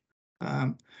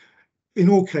 In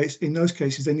those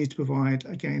cases, they need to provide,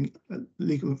 again,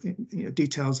 legal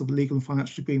details of the legal and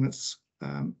financial agreements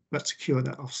that secure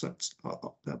that offset,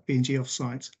 that B&G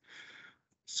offsite.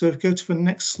 So if we go to the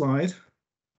next slide.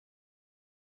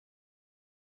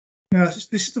 Now,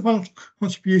 this is the one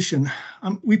contribution.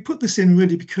 We put this in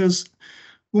really because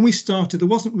when we started, there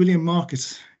wasn't really a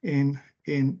market in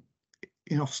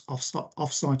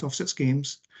offsite offset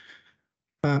schemes.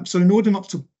 So in order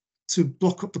not to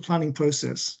block up the planning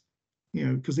process,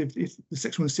 because if the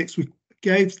Section 106, we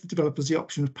gave the developers the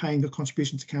option of paying a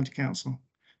contribution to county council,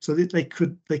 so that they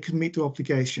could meet their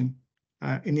obligation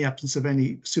in the absence of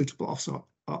any suitable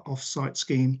offsite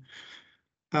scheme.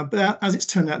 But as it's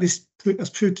turned out, this has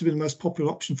proved to be the most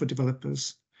popular option for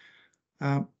developers,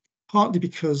 partly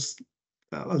because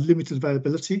of limited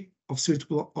availability of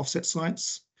suitable offset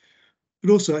sites,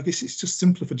 but also I guess it's just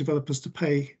simpler for developers to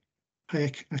pay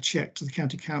a cheque to the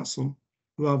county council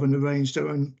rather than arrange their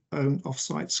own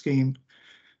offsite scheme.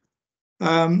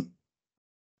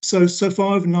 So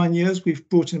far over 9 years, we've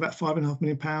brought in about £5.5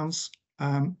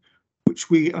 million, which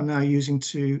we are now using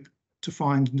to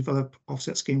find and develop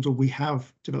offset schemes, or we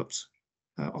have developed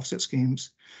offset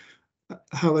schemes.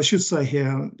 However, I should say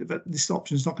here that this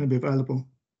option is not going to be available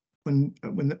in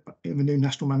the new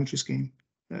national mandatory scheme.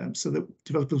 So that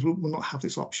developers will not have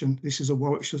this option. This is a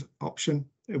Warwickshire option.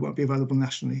 It won't be available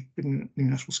nationally in the new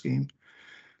national scheme.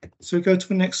 So go to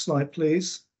the next slide,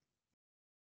 please.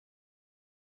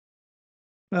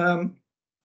 So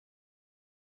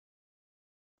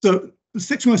the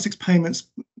Section 106 payments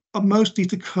are mostly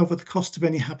to cover the cost of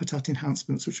any habitat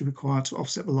enhancements which are required to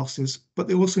offset the losses, but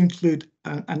they also include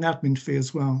an admin fee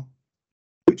as well,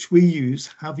 which we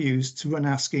have used to run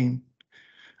our scheme.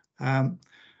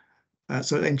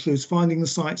 So it includes finding the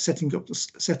site, setting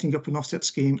up an offset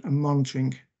scheme, and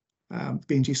monitoring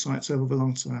B&G sites over the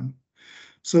long term.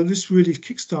 So this really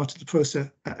kick-started the process,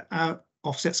 our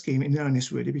offset scheme in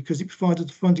earnest, really, because it provided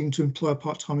the funding to employ a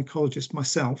part-time ecologist,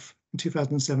 myself, in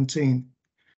 2017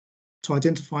 to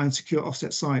identify and secure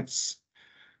offset sites.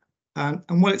 And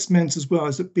what it's meant as well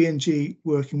is that B&G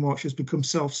work in Warwickshire has become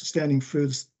self-sustaining through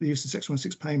the use of Section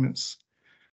 106 payments.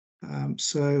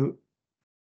 So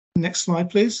next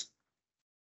slide, please.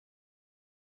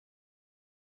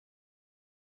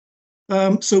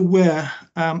 So where?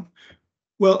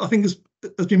 Well, I think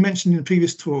as been mentioned in the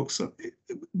previous talks,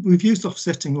 we've used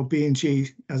offsetting, or B&G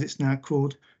as it's now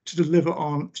called, to deliver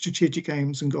on strategic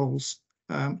aims and goals,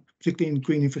 particularly in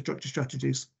green infrastructure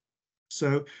strategies.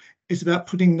 So it's about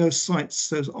putting those sites,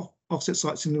 those offset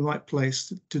sites, in the right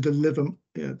place to deliver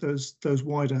those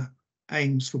wider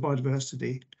aims for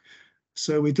biodiversity.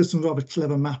 So we did some rather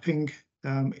clever mapping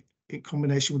in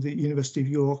combination with the University of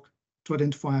York to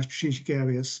identify our strategic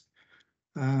areas.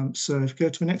 So if you go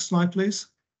to the next slide, please.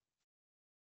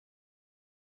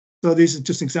 So these are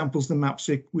just examples of the maps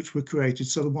which were created.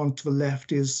 So the one to the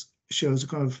left shows a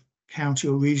kind of county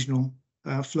or regional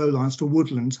flow lines for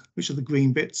woodland, which are the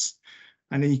green bits,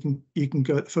 and then you can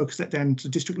go focus that down to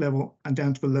district level and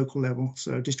down to the local level.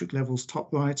 So district level's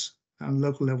top right and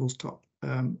local level's top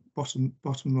bottom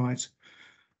right.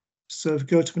 So if you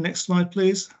go to the next slide,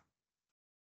 please.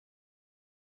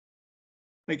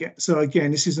 Again,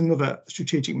 this is another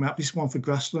strategic map. This is one for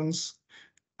grasslands,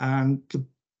 and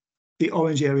the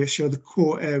orange areas show the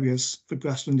core areas for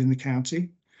grassland in the county.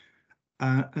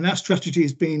 And our strategy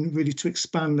has been really to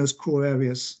expand those core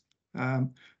areas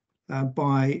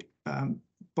by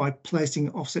placing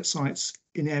offset sites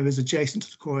in areas adjacent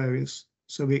to the core areas.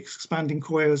 So we're expanding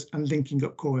core areas and linking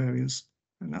up core areas,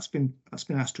 and that's been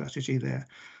our strategy there.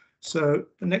 So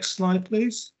the next slide,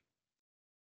 please.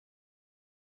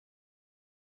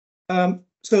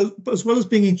 So, but as well as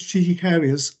being in strategic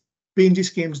areas, B&G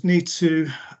schemes need to.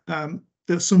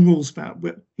 There's some rules about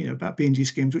B&G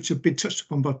schemes which have been touched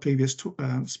upon by previous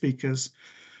speakers.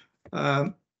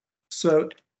 So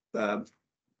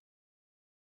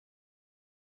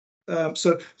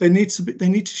they need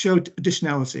to show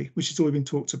additionality, which has already been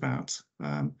talked about.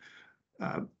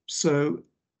 So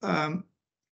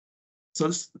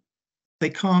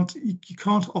you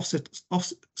can't offset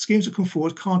schemes that come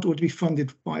forward can't already be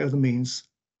funded by other means.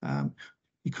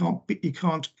 You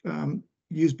can't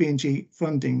use B&G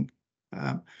funding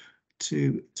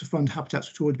to fund habitats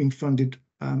which are already being funded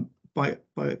by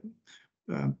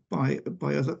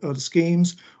other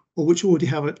schemes, or which already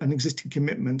have an existing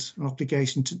commitment, an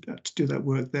obligation to do that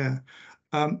work there.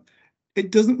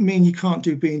 It doesn't mean you can't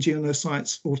do B&G on those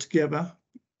sites altogether,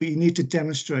 but you need to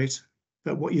demonstrate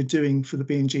that what you're doing for the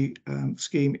B&G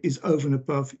scheme is over and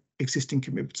above existing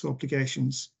commitments or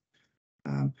obligations.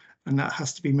 And that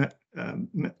has to be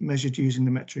measured using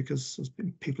the metric, as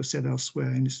people have said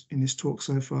elsewhere in this talk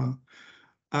so far.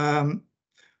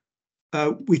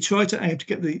 We try to aim to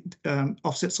get the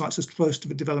offset sites as close to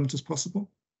the development as possible.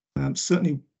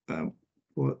 Certainly,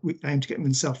 we aim to get them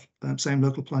in the same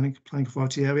local planning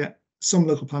authority area. Some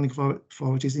local planning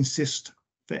authorities insist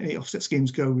that any offset schemes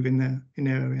go within their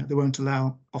area. They won't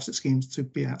allow offset schemes to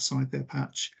be outside their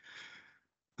patch.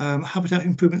 Habitat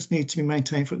improvements need to be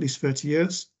maintained for at least 30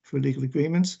 years for a legal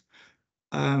agreement.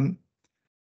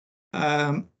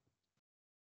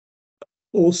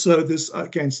 Also, there's,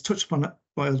 again, touched upon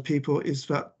by other people, is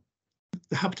that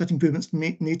the habitat improvements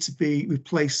need to be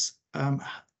replace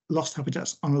lost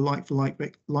habitats on a like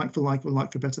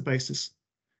for better basis.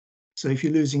 So if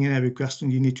you're losing an area of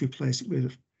grassland, you need to replace it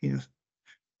with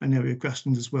an area of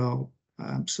grassland as well.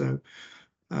 So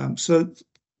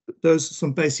those are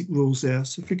some basic rules there.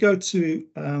 So if we go to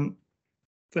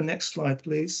the next slide,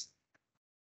 please.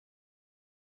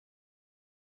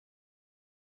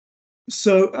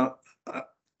 So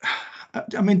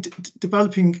I mean,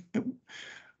 developing an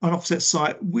offset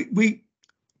site, when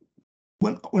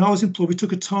I was employed, we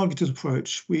took a targeted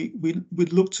approach. We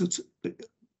looked at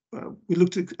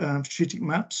strategic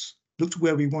maps, looked at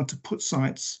where we want to put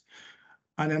sites,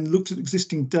 and then looked at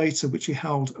existing data which we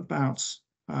held about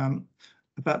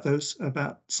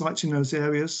sites in those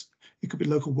areas. It could be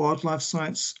local wildlife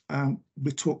sites.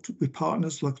 We talked with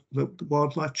partners like the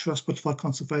Wildlife Trust, Butterfly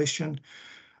Conservation,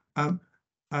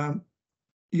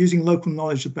 using local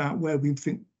knowledge about where we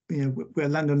think, where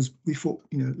landowners, we thought,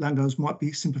 landowners might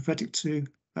be sympathetic to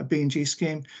a B&G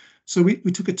scheme. So we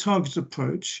took a targeted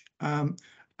approach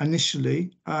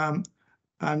initially. And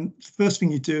the first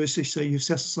thing you do is you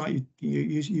assess the site, you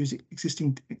use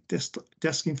existing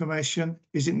desk information.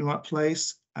 Is it in the right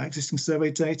place? Existing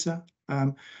survey data.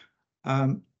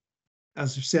 As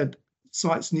I've said,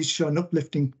 sites need to show an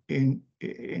uplifting in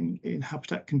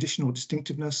habitat condition or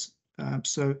distinctiveness.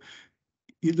 So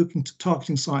you're looking to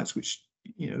targeting sites which,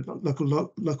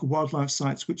 local wildlife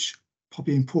sites which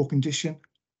probably in poor condition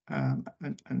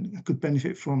and could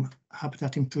benefit from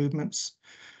habitat improvements.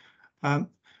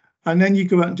 And then you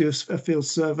go out and do a field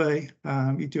survey.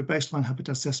 You do a baseline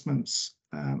habitat assessments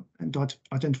and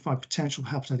identify potential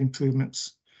habitat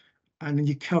improvements. And then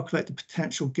you calculate the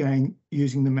potential gain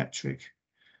using the metric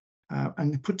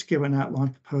and put together an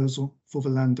outline proposal for the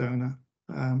landowner.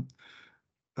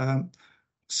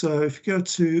 So if you go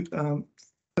to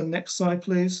the next slide,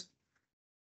 please.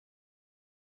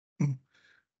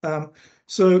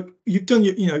 So you've done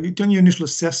your initial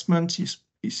assessment.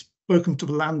 You've spoken to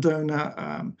the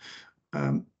landowner.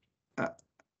 The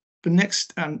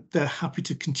next, and they're happy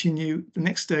to continue. The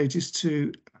next stage is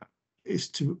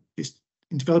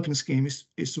in developing a scheme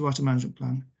is to write a management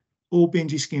plan. All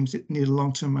B&G schemes need a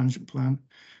long-term management plan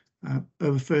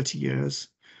over 30 years,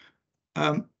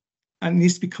 and it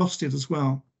needs to be costed as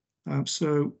well.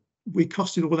 So we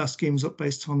costed all our schemes up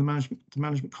based on the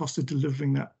management cost of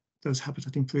delivering those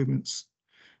habitat improvements,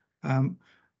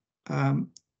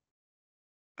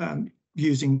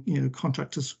 using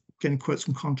contractors, getting quotes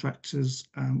from contractors,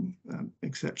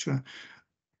 etc.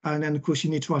 And then, of course,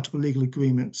 you need to write up a legal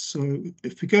agreement. So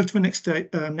if we go to the next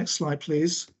slide,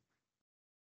 please.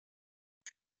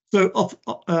 So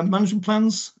management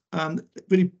plans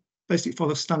really basically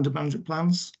follow standard management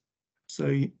plans.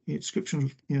 So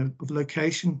description of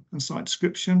location and site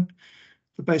description,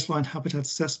 the baseline habitat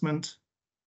assessment,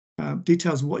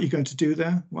 details of what you're going to do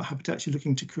there, what habitats you're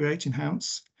looking to create,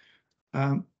 enhance,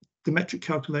 the metric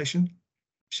calculation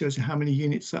shows you how many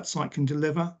units that site can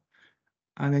deliver,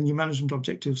 and then your management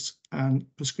objectives and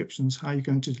prescriptions, how you're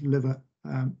going to deliver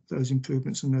those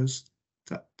improvements and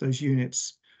those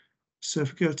units. So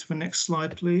if we go to the next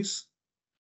slide, please.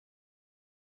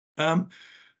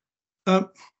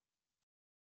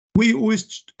 We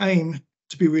always aim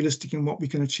to be realistic in what we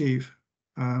can achieve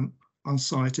on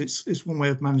site. It's one way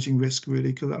of managing risk,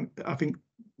 really, because I think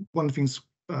one of the things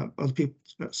other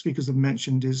speakers have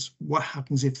mentioned is what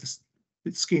happens if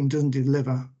the scheme doesn't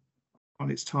deliver on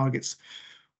its targets.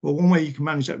 Well, one way you can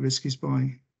manage that risk is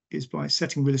by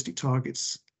setting realistic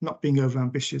targets, not being over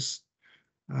ambitious.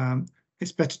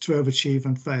 It's better to overachieve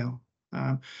and fail.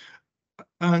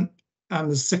 And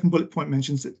the second bullet point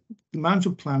mentions that the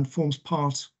management plan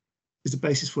is the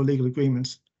basis for a legal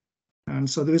agreement. And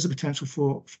so there is a potential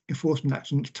for enforcement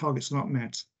action if targets are not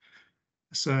met.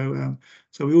 So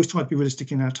we always try to be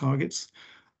realistic in our targets.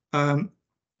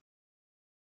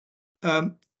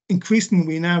 Increasingly,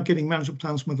 we're now getting management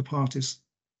plans from other parties,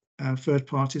 third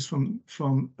parties from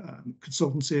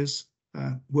consultancies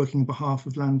working on behalf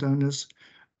of landowners,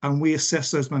 and we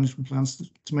assess those management plans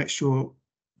to make sure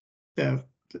they're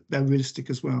realistic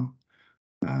as well.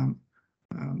 And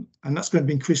that's going to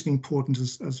be increasingly important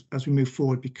as we move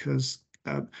forward, because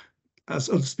as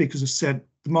other speakers have said,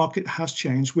 the market has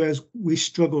changed. Whereas we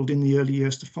struggled in the early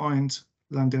years to find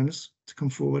landowners to come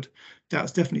forward,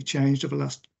 that's definitely changed over the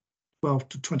last 12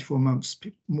 to 24 months.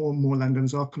 More and more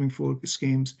landowners are coming forward with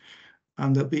schemes,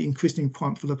 and there'll be increasing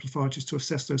requirement for local authorities to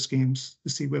assess those schemes to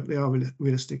see whether they are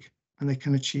realistic and they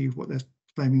can achieve what they're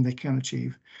claiming they can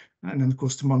achieve, and then of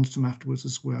course to monitor them afterwards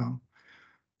as well.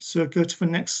 So go to the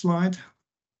next slide.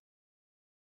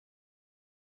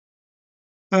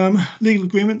 Legal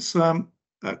agreements are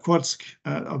required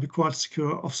to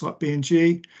secure off-site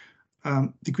B&G.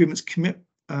 The agreements commit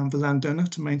the landowner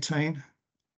to maintain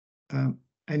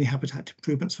any habitat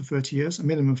improvements for 30 years, a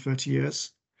minimum of 30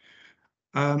 years.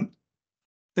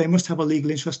 They must have a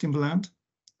legal interest in the land.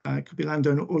 It could be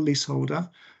landowner or leaseholder.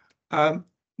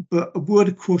 But a word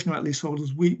of caution about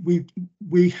leaseholders: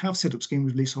 we have set up schemes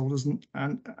with leaseholders,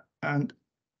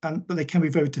 but they can be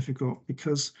very difficult,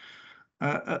 because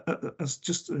as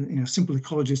just simple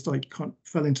ecologists, I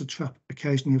fell into the trap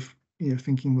occasionally of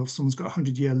thinking, well, if someone's got a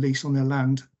 100-year lease on their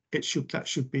land, that should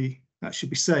be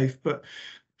safe. But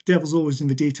the devil's always in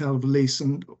the detail of the lease,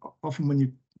 and often when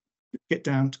you get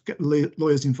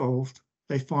lawyers involved,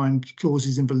 they find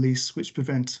clauses in the lease which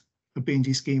prevent a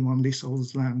B&G scheme on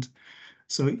leaseholders' land.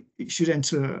 So you should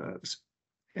enter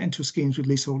schemes with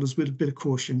leaseholders with a bit of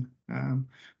caution.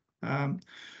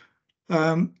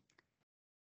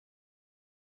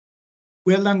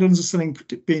 Where landowners are selling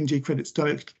B&G credits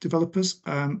direct to developers,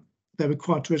 they're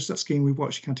required to register that scheme with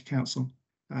Warwickshire County Council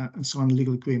and sign a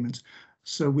legal agreement.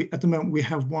 So at the moment we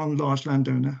have one large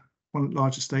landowner, one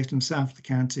large estate in the south of the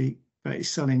county that is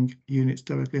selling units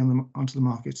directly onto the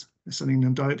market. They're selling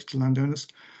them directly to landowners,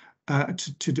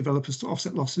 to developers to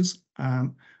offset losses,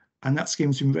 and that scheme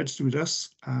has been registered with us.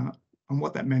 And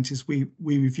what that meant is we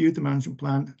reviewed the management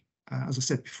plan, as I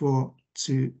said before,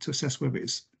 to assess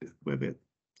whether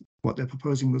what they're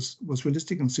proposing was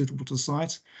realistic and suitable to the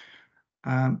site.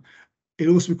 It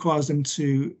also requires them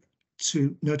to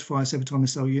notify us every time they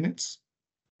sell units,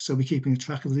 so we're keeping a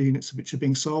track of the units which are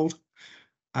being sold,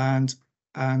 and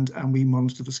we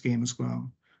monitor the scheme as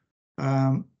well.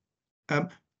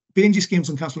 B&G schemes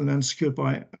on council land are secured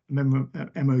by a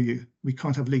MOU. We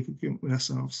can't have legal agreement with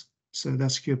ourselves, so they're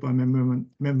secured by a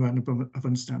memorandum of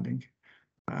understanding.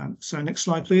 So next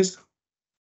slide, please.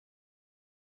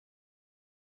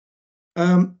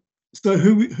 So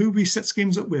who we set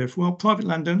schemes up with? Well, private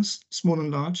landowners, small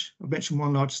and large. I've mentioned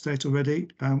one large estate already.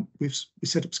 We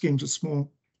set up schemes with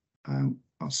small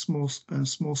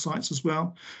sites as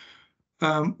well.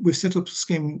 We've set up a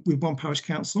scheme with one parish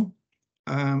council,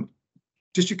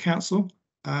 district council.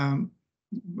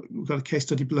 We've got a case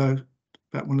study below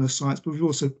about one of those sites, but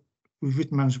we've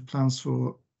written management plans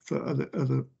for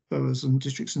other boroughs and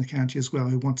districts in the county as well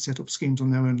who want to set up schemes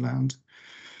on their own land.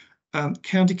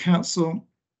 County Council,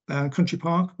 Country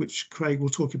Park, which Craig will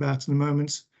talk about in a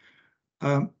moment,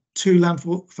 2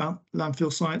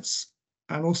 landfill sites,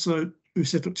 and also we've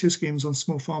set up 2 schemes on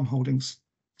small farm holdings.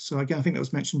 So again, I think that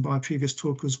was mentioned by a previous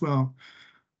talker as well.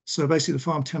 So basically, the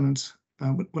farm tenant,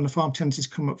 when the farm tenancies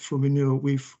come up for renewal,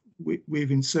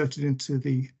 we've inserted into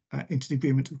the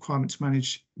agreement the requirement to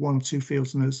manage 1 or 2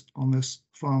 fields on those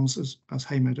farms as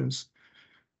hay meadows.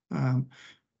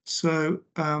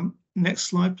 Next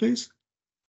slide, please.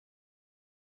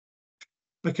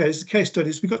 Okay, this is the case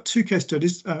studies. We've got 2 case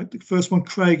studies. The first one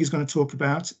Craig is going to talk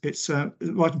about. It's right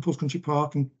in Paul's Country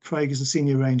Park, and Craig is the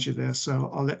senior ranger there. So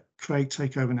I'll let Craig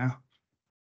take over now.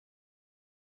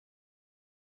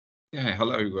 Yeah,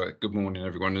 hello, good morning,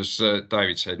 everyone. As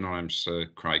David said, my name's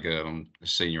Craig. I'm a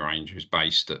senior ranger who's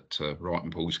based at Right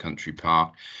and Paul's Country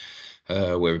Park,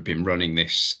 where we've been running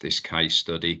this case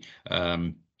study.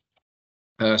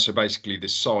 So basically, the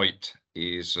site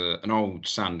is an old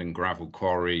sand and gravel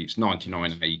quarry. It's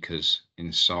 99 acres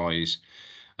in size.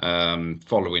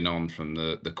 Following on from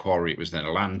the quarry, it was then a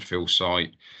landfill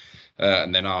site,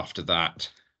 and then after that,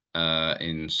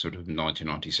 in sort of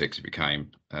 1996, it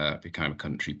became a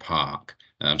country park.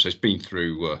 So it's been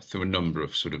through a number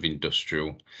of sort of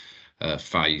industrial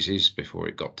phases before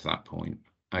it got to that point.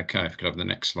 Okay, if we could have the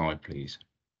next slide, please.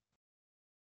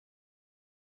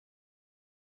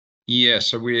 Yeah,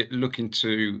 so we're looking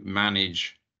to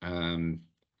manage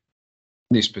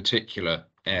this particular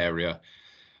area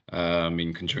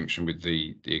in conjunction with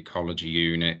the ecology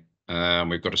unit.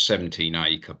 We've got a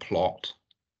 17-acre plot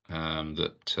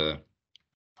that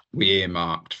we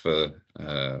earmarked for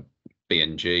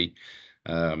BNG,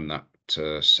 that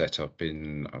set up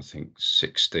in, I think,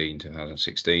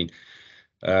 2016.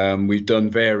 We've done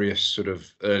various sort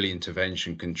of early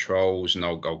intervention controls, and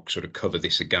I'll sort of cover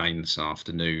this again this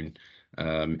afternoon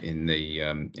in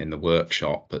the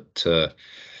workshop. But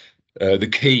the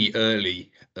key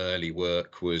early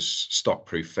work was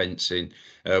stock-proof fencing.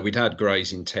 We'd had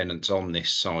grazing tenants on this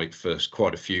site for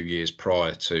quite a few years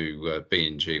prior to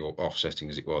BNG, or offsetting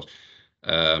as it was,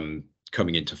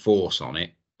 coming into force on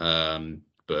it,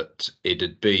 but it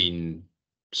had been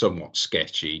somewhat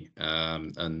sketchy,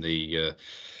 and the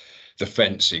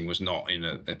fencing was not in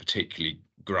a particularly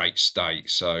great state.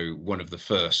 So one of the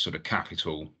first sort of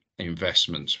capital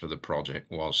investments for the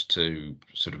project was to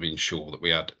sort of ensure that we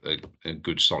had a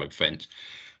good solid fence,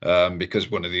 because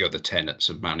one of the other tenets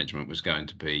of management was going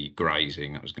to be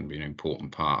grazing. That was going to be an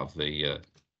important part of the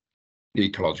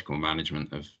ecological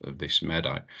management of this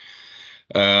meadow.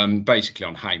 Basically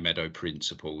on hay meadow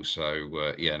principles.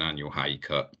 So yeah, an annual hay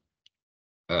cut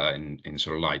in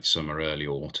sort of late summer, early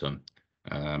autumn,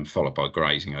 followed by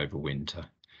grazing over winter.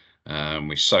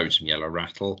 We sowed some yellow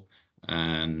rattle,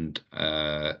 and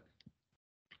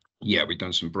yeah, we've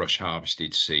done some brush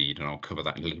harvested seed, and I'll cover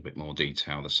that in a little bit more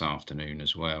detail this afternoon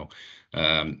as well.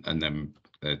 And then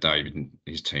David and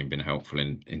his team been helpful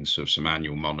in sort of some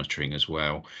annual monitoring as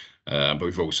well. But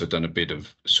we've also done a bit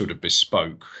of sort of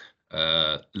bespoke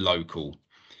local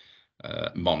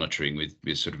monitoring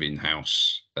with sort of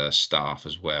in-house staff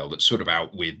as well, that's sort of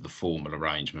out with the formal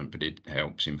arrangement, but it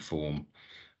helps inform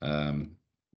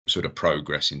sort of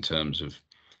progress in terms of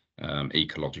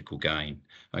ecological gain.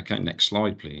 Okay, next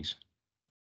slide, please.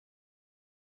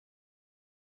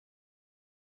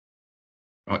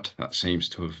 Right, that seems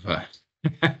to have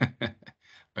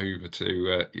over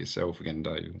to yourself again,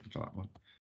 David, for that one.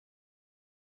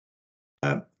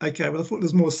 Okay, well, I thought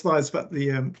there's more slides about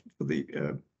the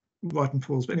right and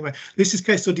falls, but anyway, this is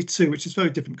case study 2, which is very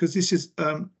different because this is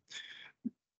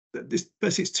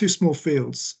basically it's 2 small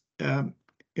fields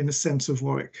in the centre of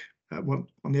Warwick, on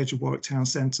the edge of Warwick town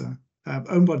centre,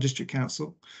 owned by the district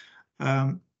council.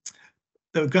 They're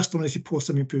a grass-dominated poor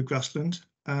semi-improved grassland,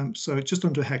 so just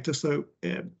under a hectare. So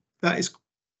that is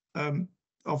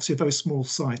obviously a very small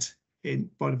site in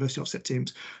biodiversity offset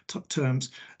terms.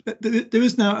 There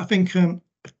is now, I think, a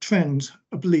trend,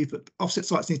 I believe, that offset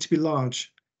sites need to be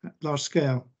large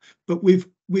scale, but we've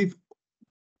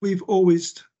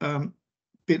always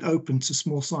been open to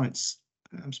small sites,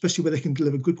 especially where they can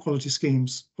deliver good quality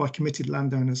schemes by committed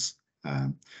landowners.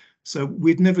 So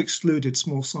we'd never excluded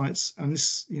small sites, and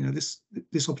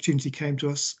this opportunity came to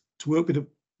us to work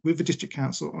with the district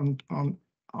council on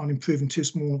improving 2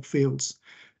 small fields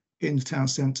in the town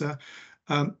centre,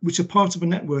 which are part of a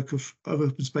network of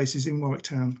open spaces in Warwick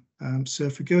Town. So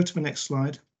if we go to the next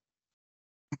slide.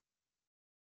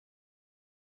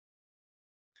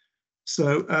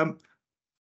 So I'm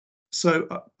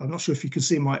not sure if you can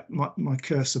see my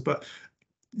cursor, but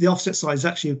the offset site is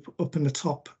actually up in the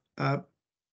top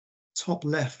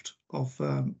left of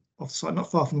the site,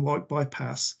 not far from the Warwick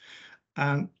bypass.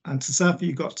 And to the south,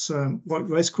 you've got Warwick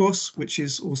Racecourse, which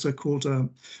is also called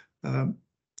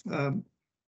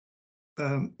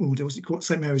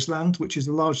St Mary's Land, which is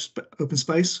a large open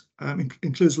space,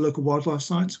 includes a local wildlife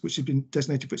site, which has been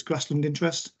designated for its grassland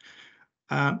interest.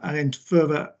 And then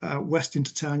further west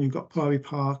into town, you've got Priory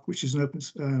Park, which is an open,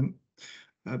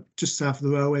 just south of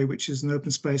the railway, which is an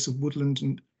open space of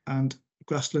woodland and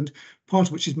grassland, part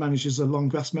of which is managed as a long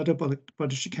grass meadow by the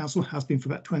district council, has been for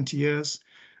about 20 years.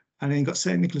 And then you've got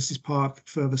St Nicholas's Park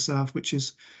further south, which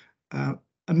is a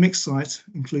mixed site,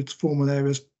 includes formal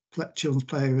areas, children's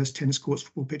play areas, tennis courts,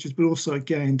 football pitches, but also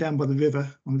again down by the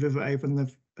river, on the River Avon,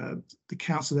 the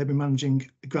council, they've been managing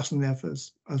grassland there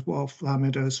as wildflower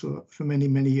meadows for many,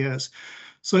 many years.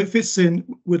 So it fits in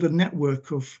with a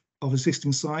network of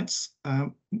existing sites,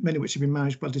 many of which have been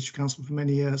managed by the district council for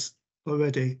many years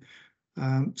already.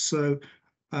 So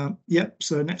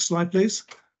next slide, please.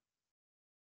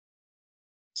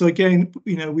 So again,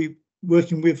 we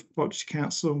working with Warwickshire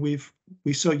Council, we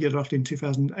sowed yellow rattle in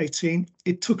 2018.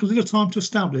 It took a little time to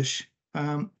establish.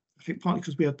 I think partly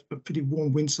because we had a pretty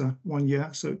warm winter one year,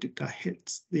 so that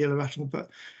hit the yellow rattle, but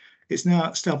it's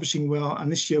now establishing well.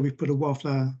 And this year we put a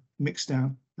wildflower mix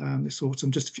down this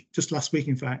autumn, just last week,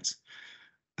 in fact.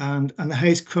 and the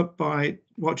hay is cut by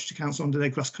Rochester Council under their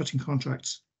grass cutting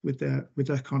contracts with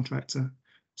their contractor.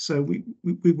 So we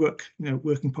work,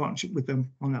 work in partnership with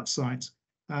them on that site.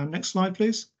 Next slide,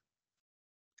 please.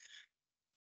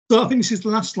 So I think this is the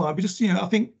last slide. We just, I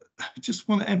think, just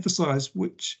want to emphasise,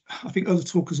 which I think other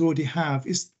talkers already have,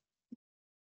 is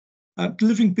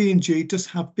delivering B&G does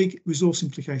have big resource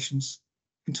implications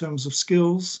in terms of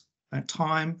skills and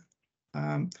time,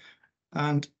 and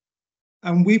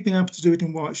we've been able to do it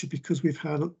in Warwickshire because we've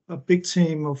had a big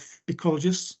team of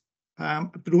ecologists,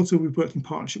 but also we've worked in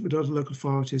partnership with other local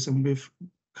authorities and with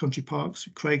Country Parks,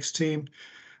 with Craig's team,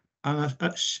 and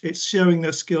it's sharing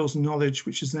their skills and knowledge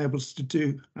which has enabled us to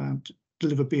to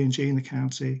deliver B&G in the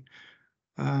county.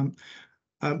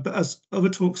 But as other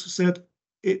talks have said,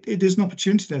 it is an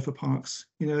opportunity there for parks.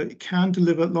 It can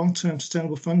deliver long-term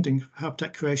sustainable funding for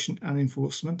habitat creation and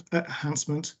enforcement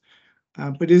enhancement,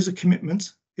 but it is a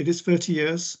commitment. It is 30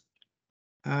 years,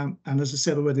 and as I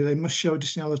said already, they must show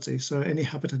additionality. So any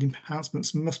habitat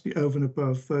enhancements must be over and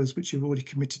above those which you've already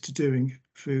committed to doing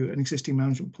through an existing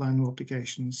management plan or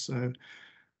obligations. So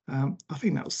I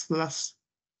think that's the last.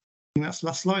 That's the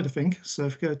last slide, I think. So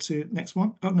if we go to next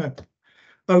one. Oh no.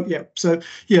 Oh yeah. So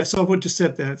I've already just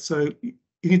said there. So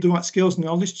you need the right skills and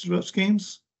knowledge to develop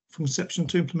schemes from conception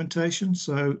to implementation.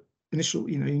 So initial,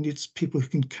 you need people who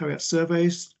can carry out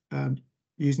surveys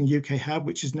using UK Hab,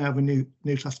 which is now the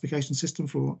new classification system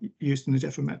for used in the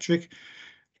DEFRA metric.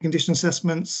 Condition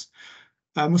assessments,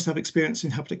 must have experience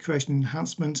in habitat creation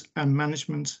enhancement and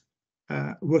management,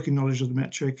 working knowledge of the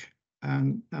metric,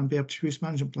 and be able to produce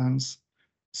management plans.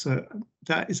 So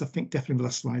that is, I think, definitely the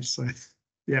last slide. So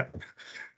yeah.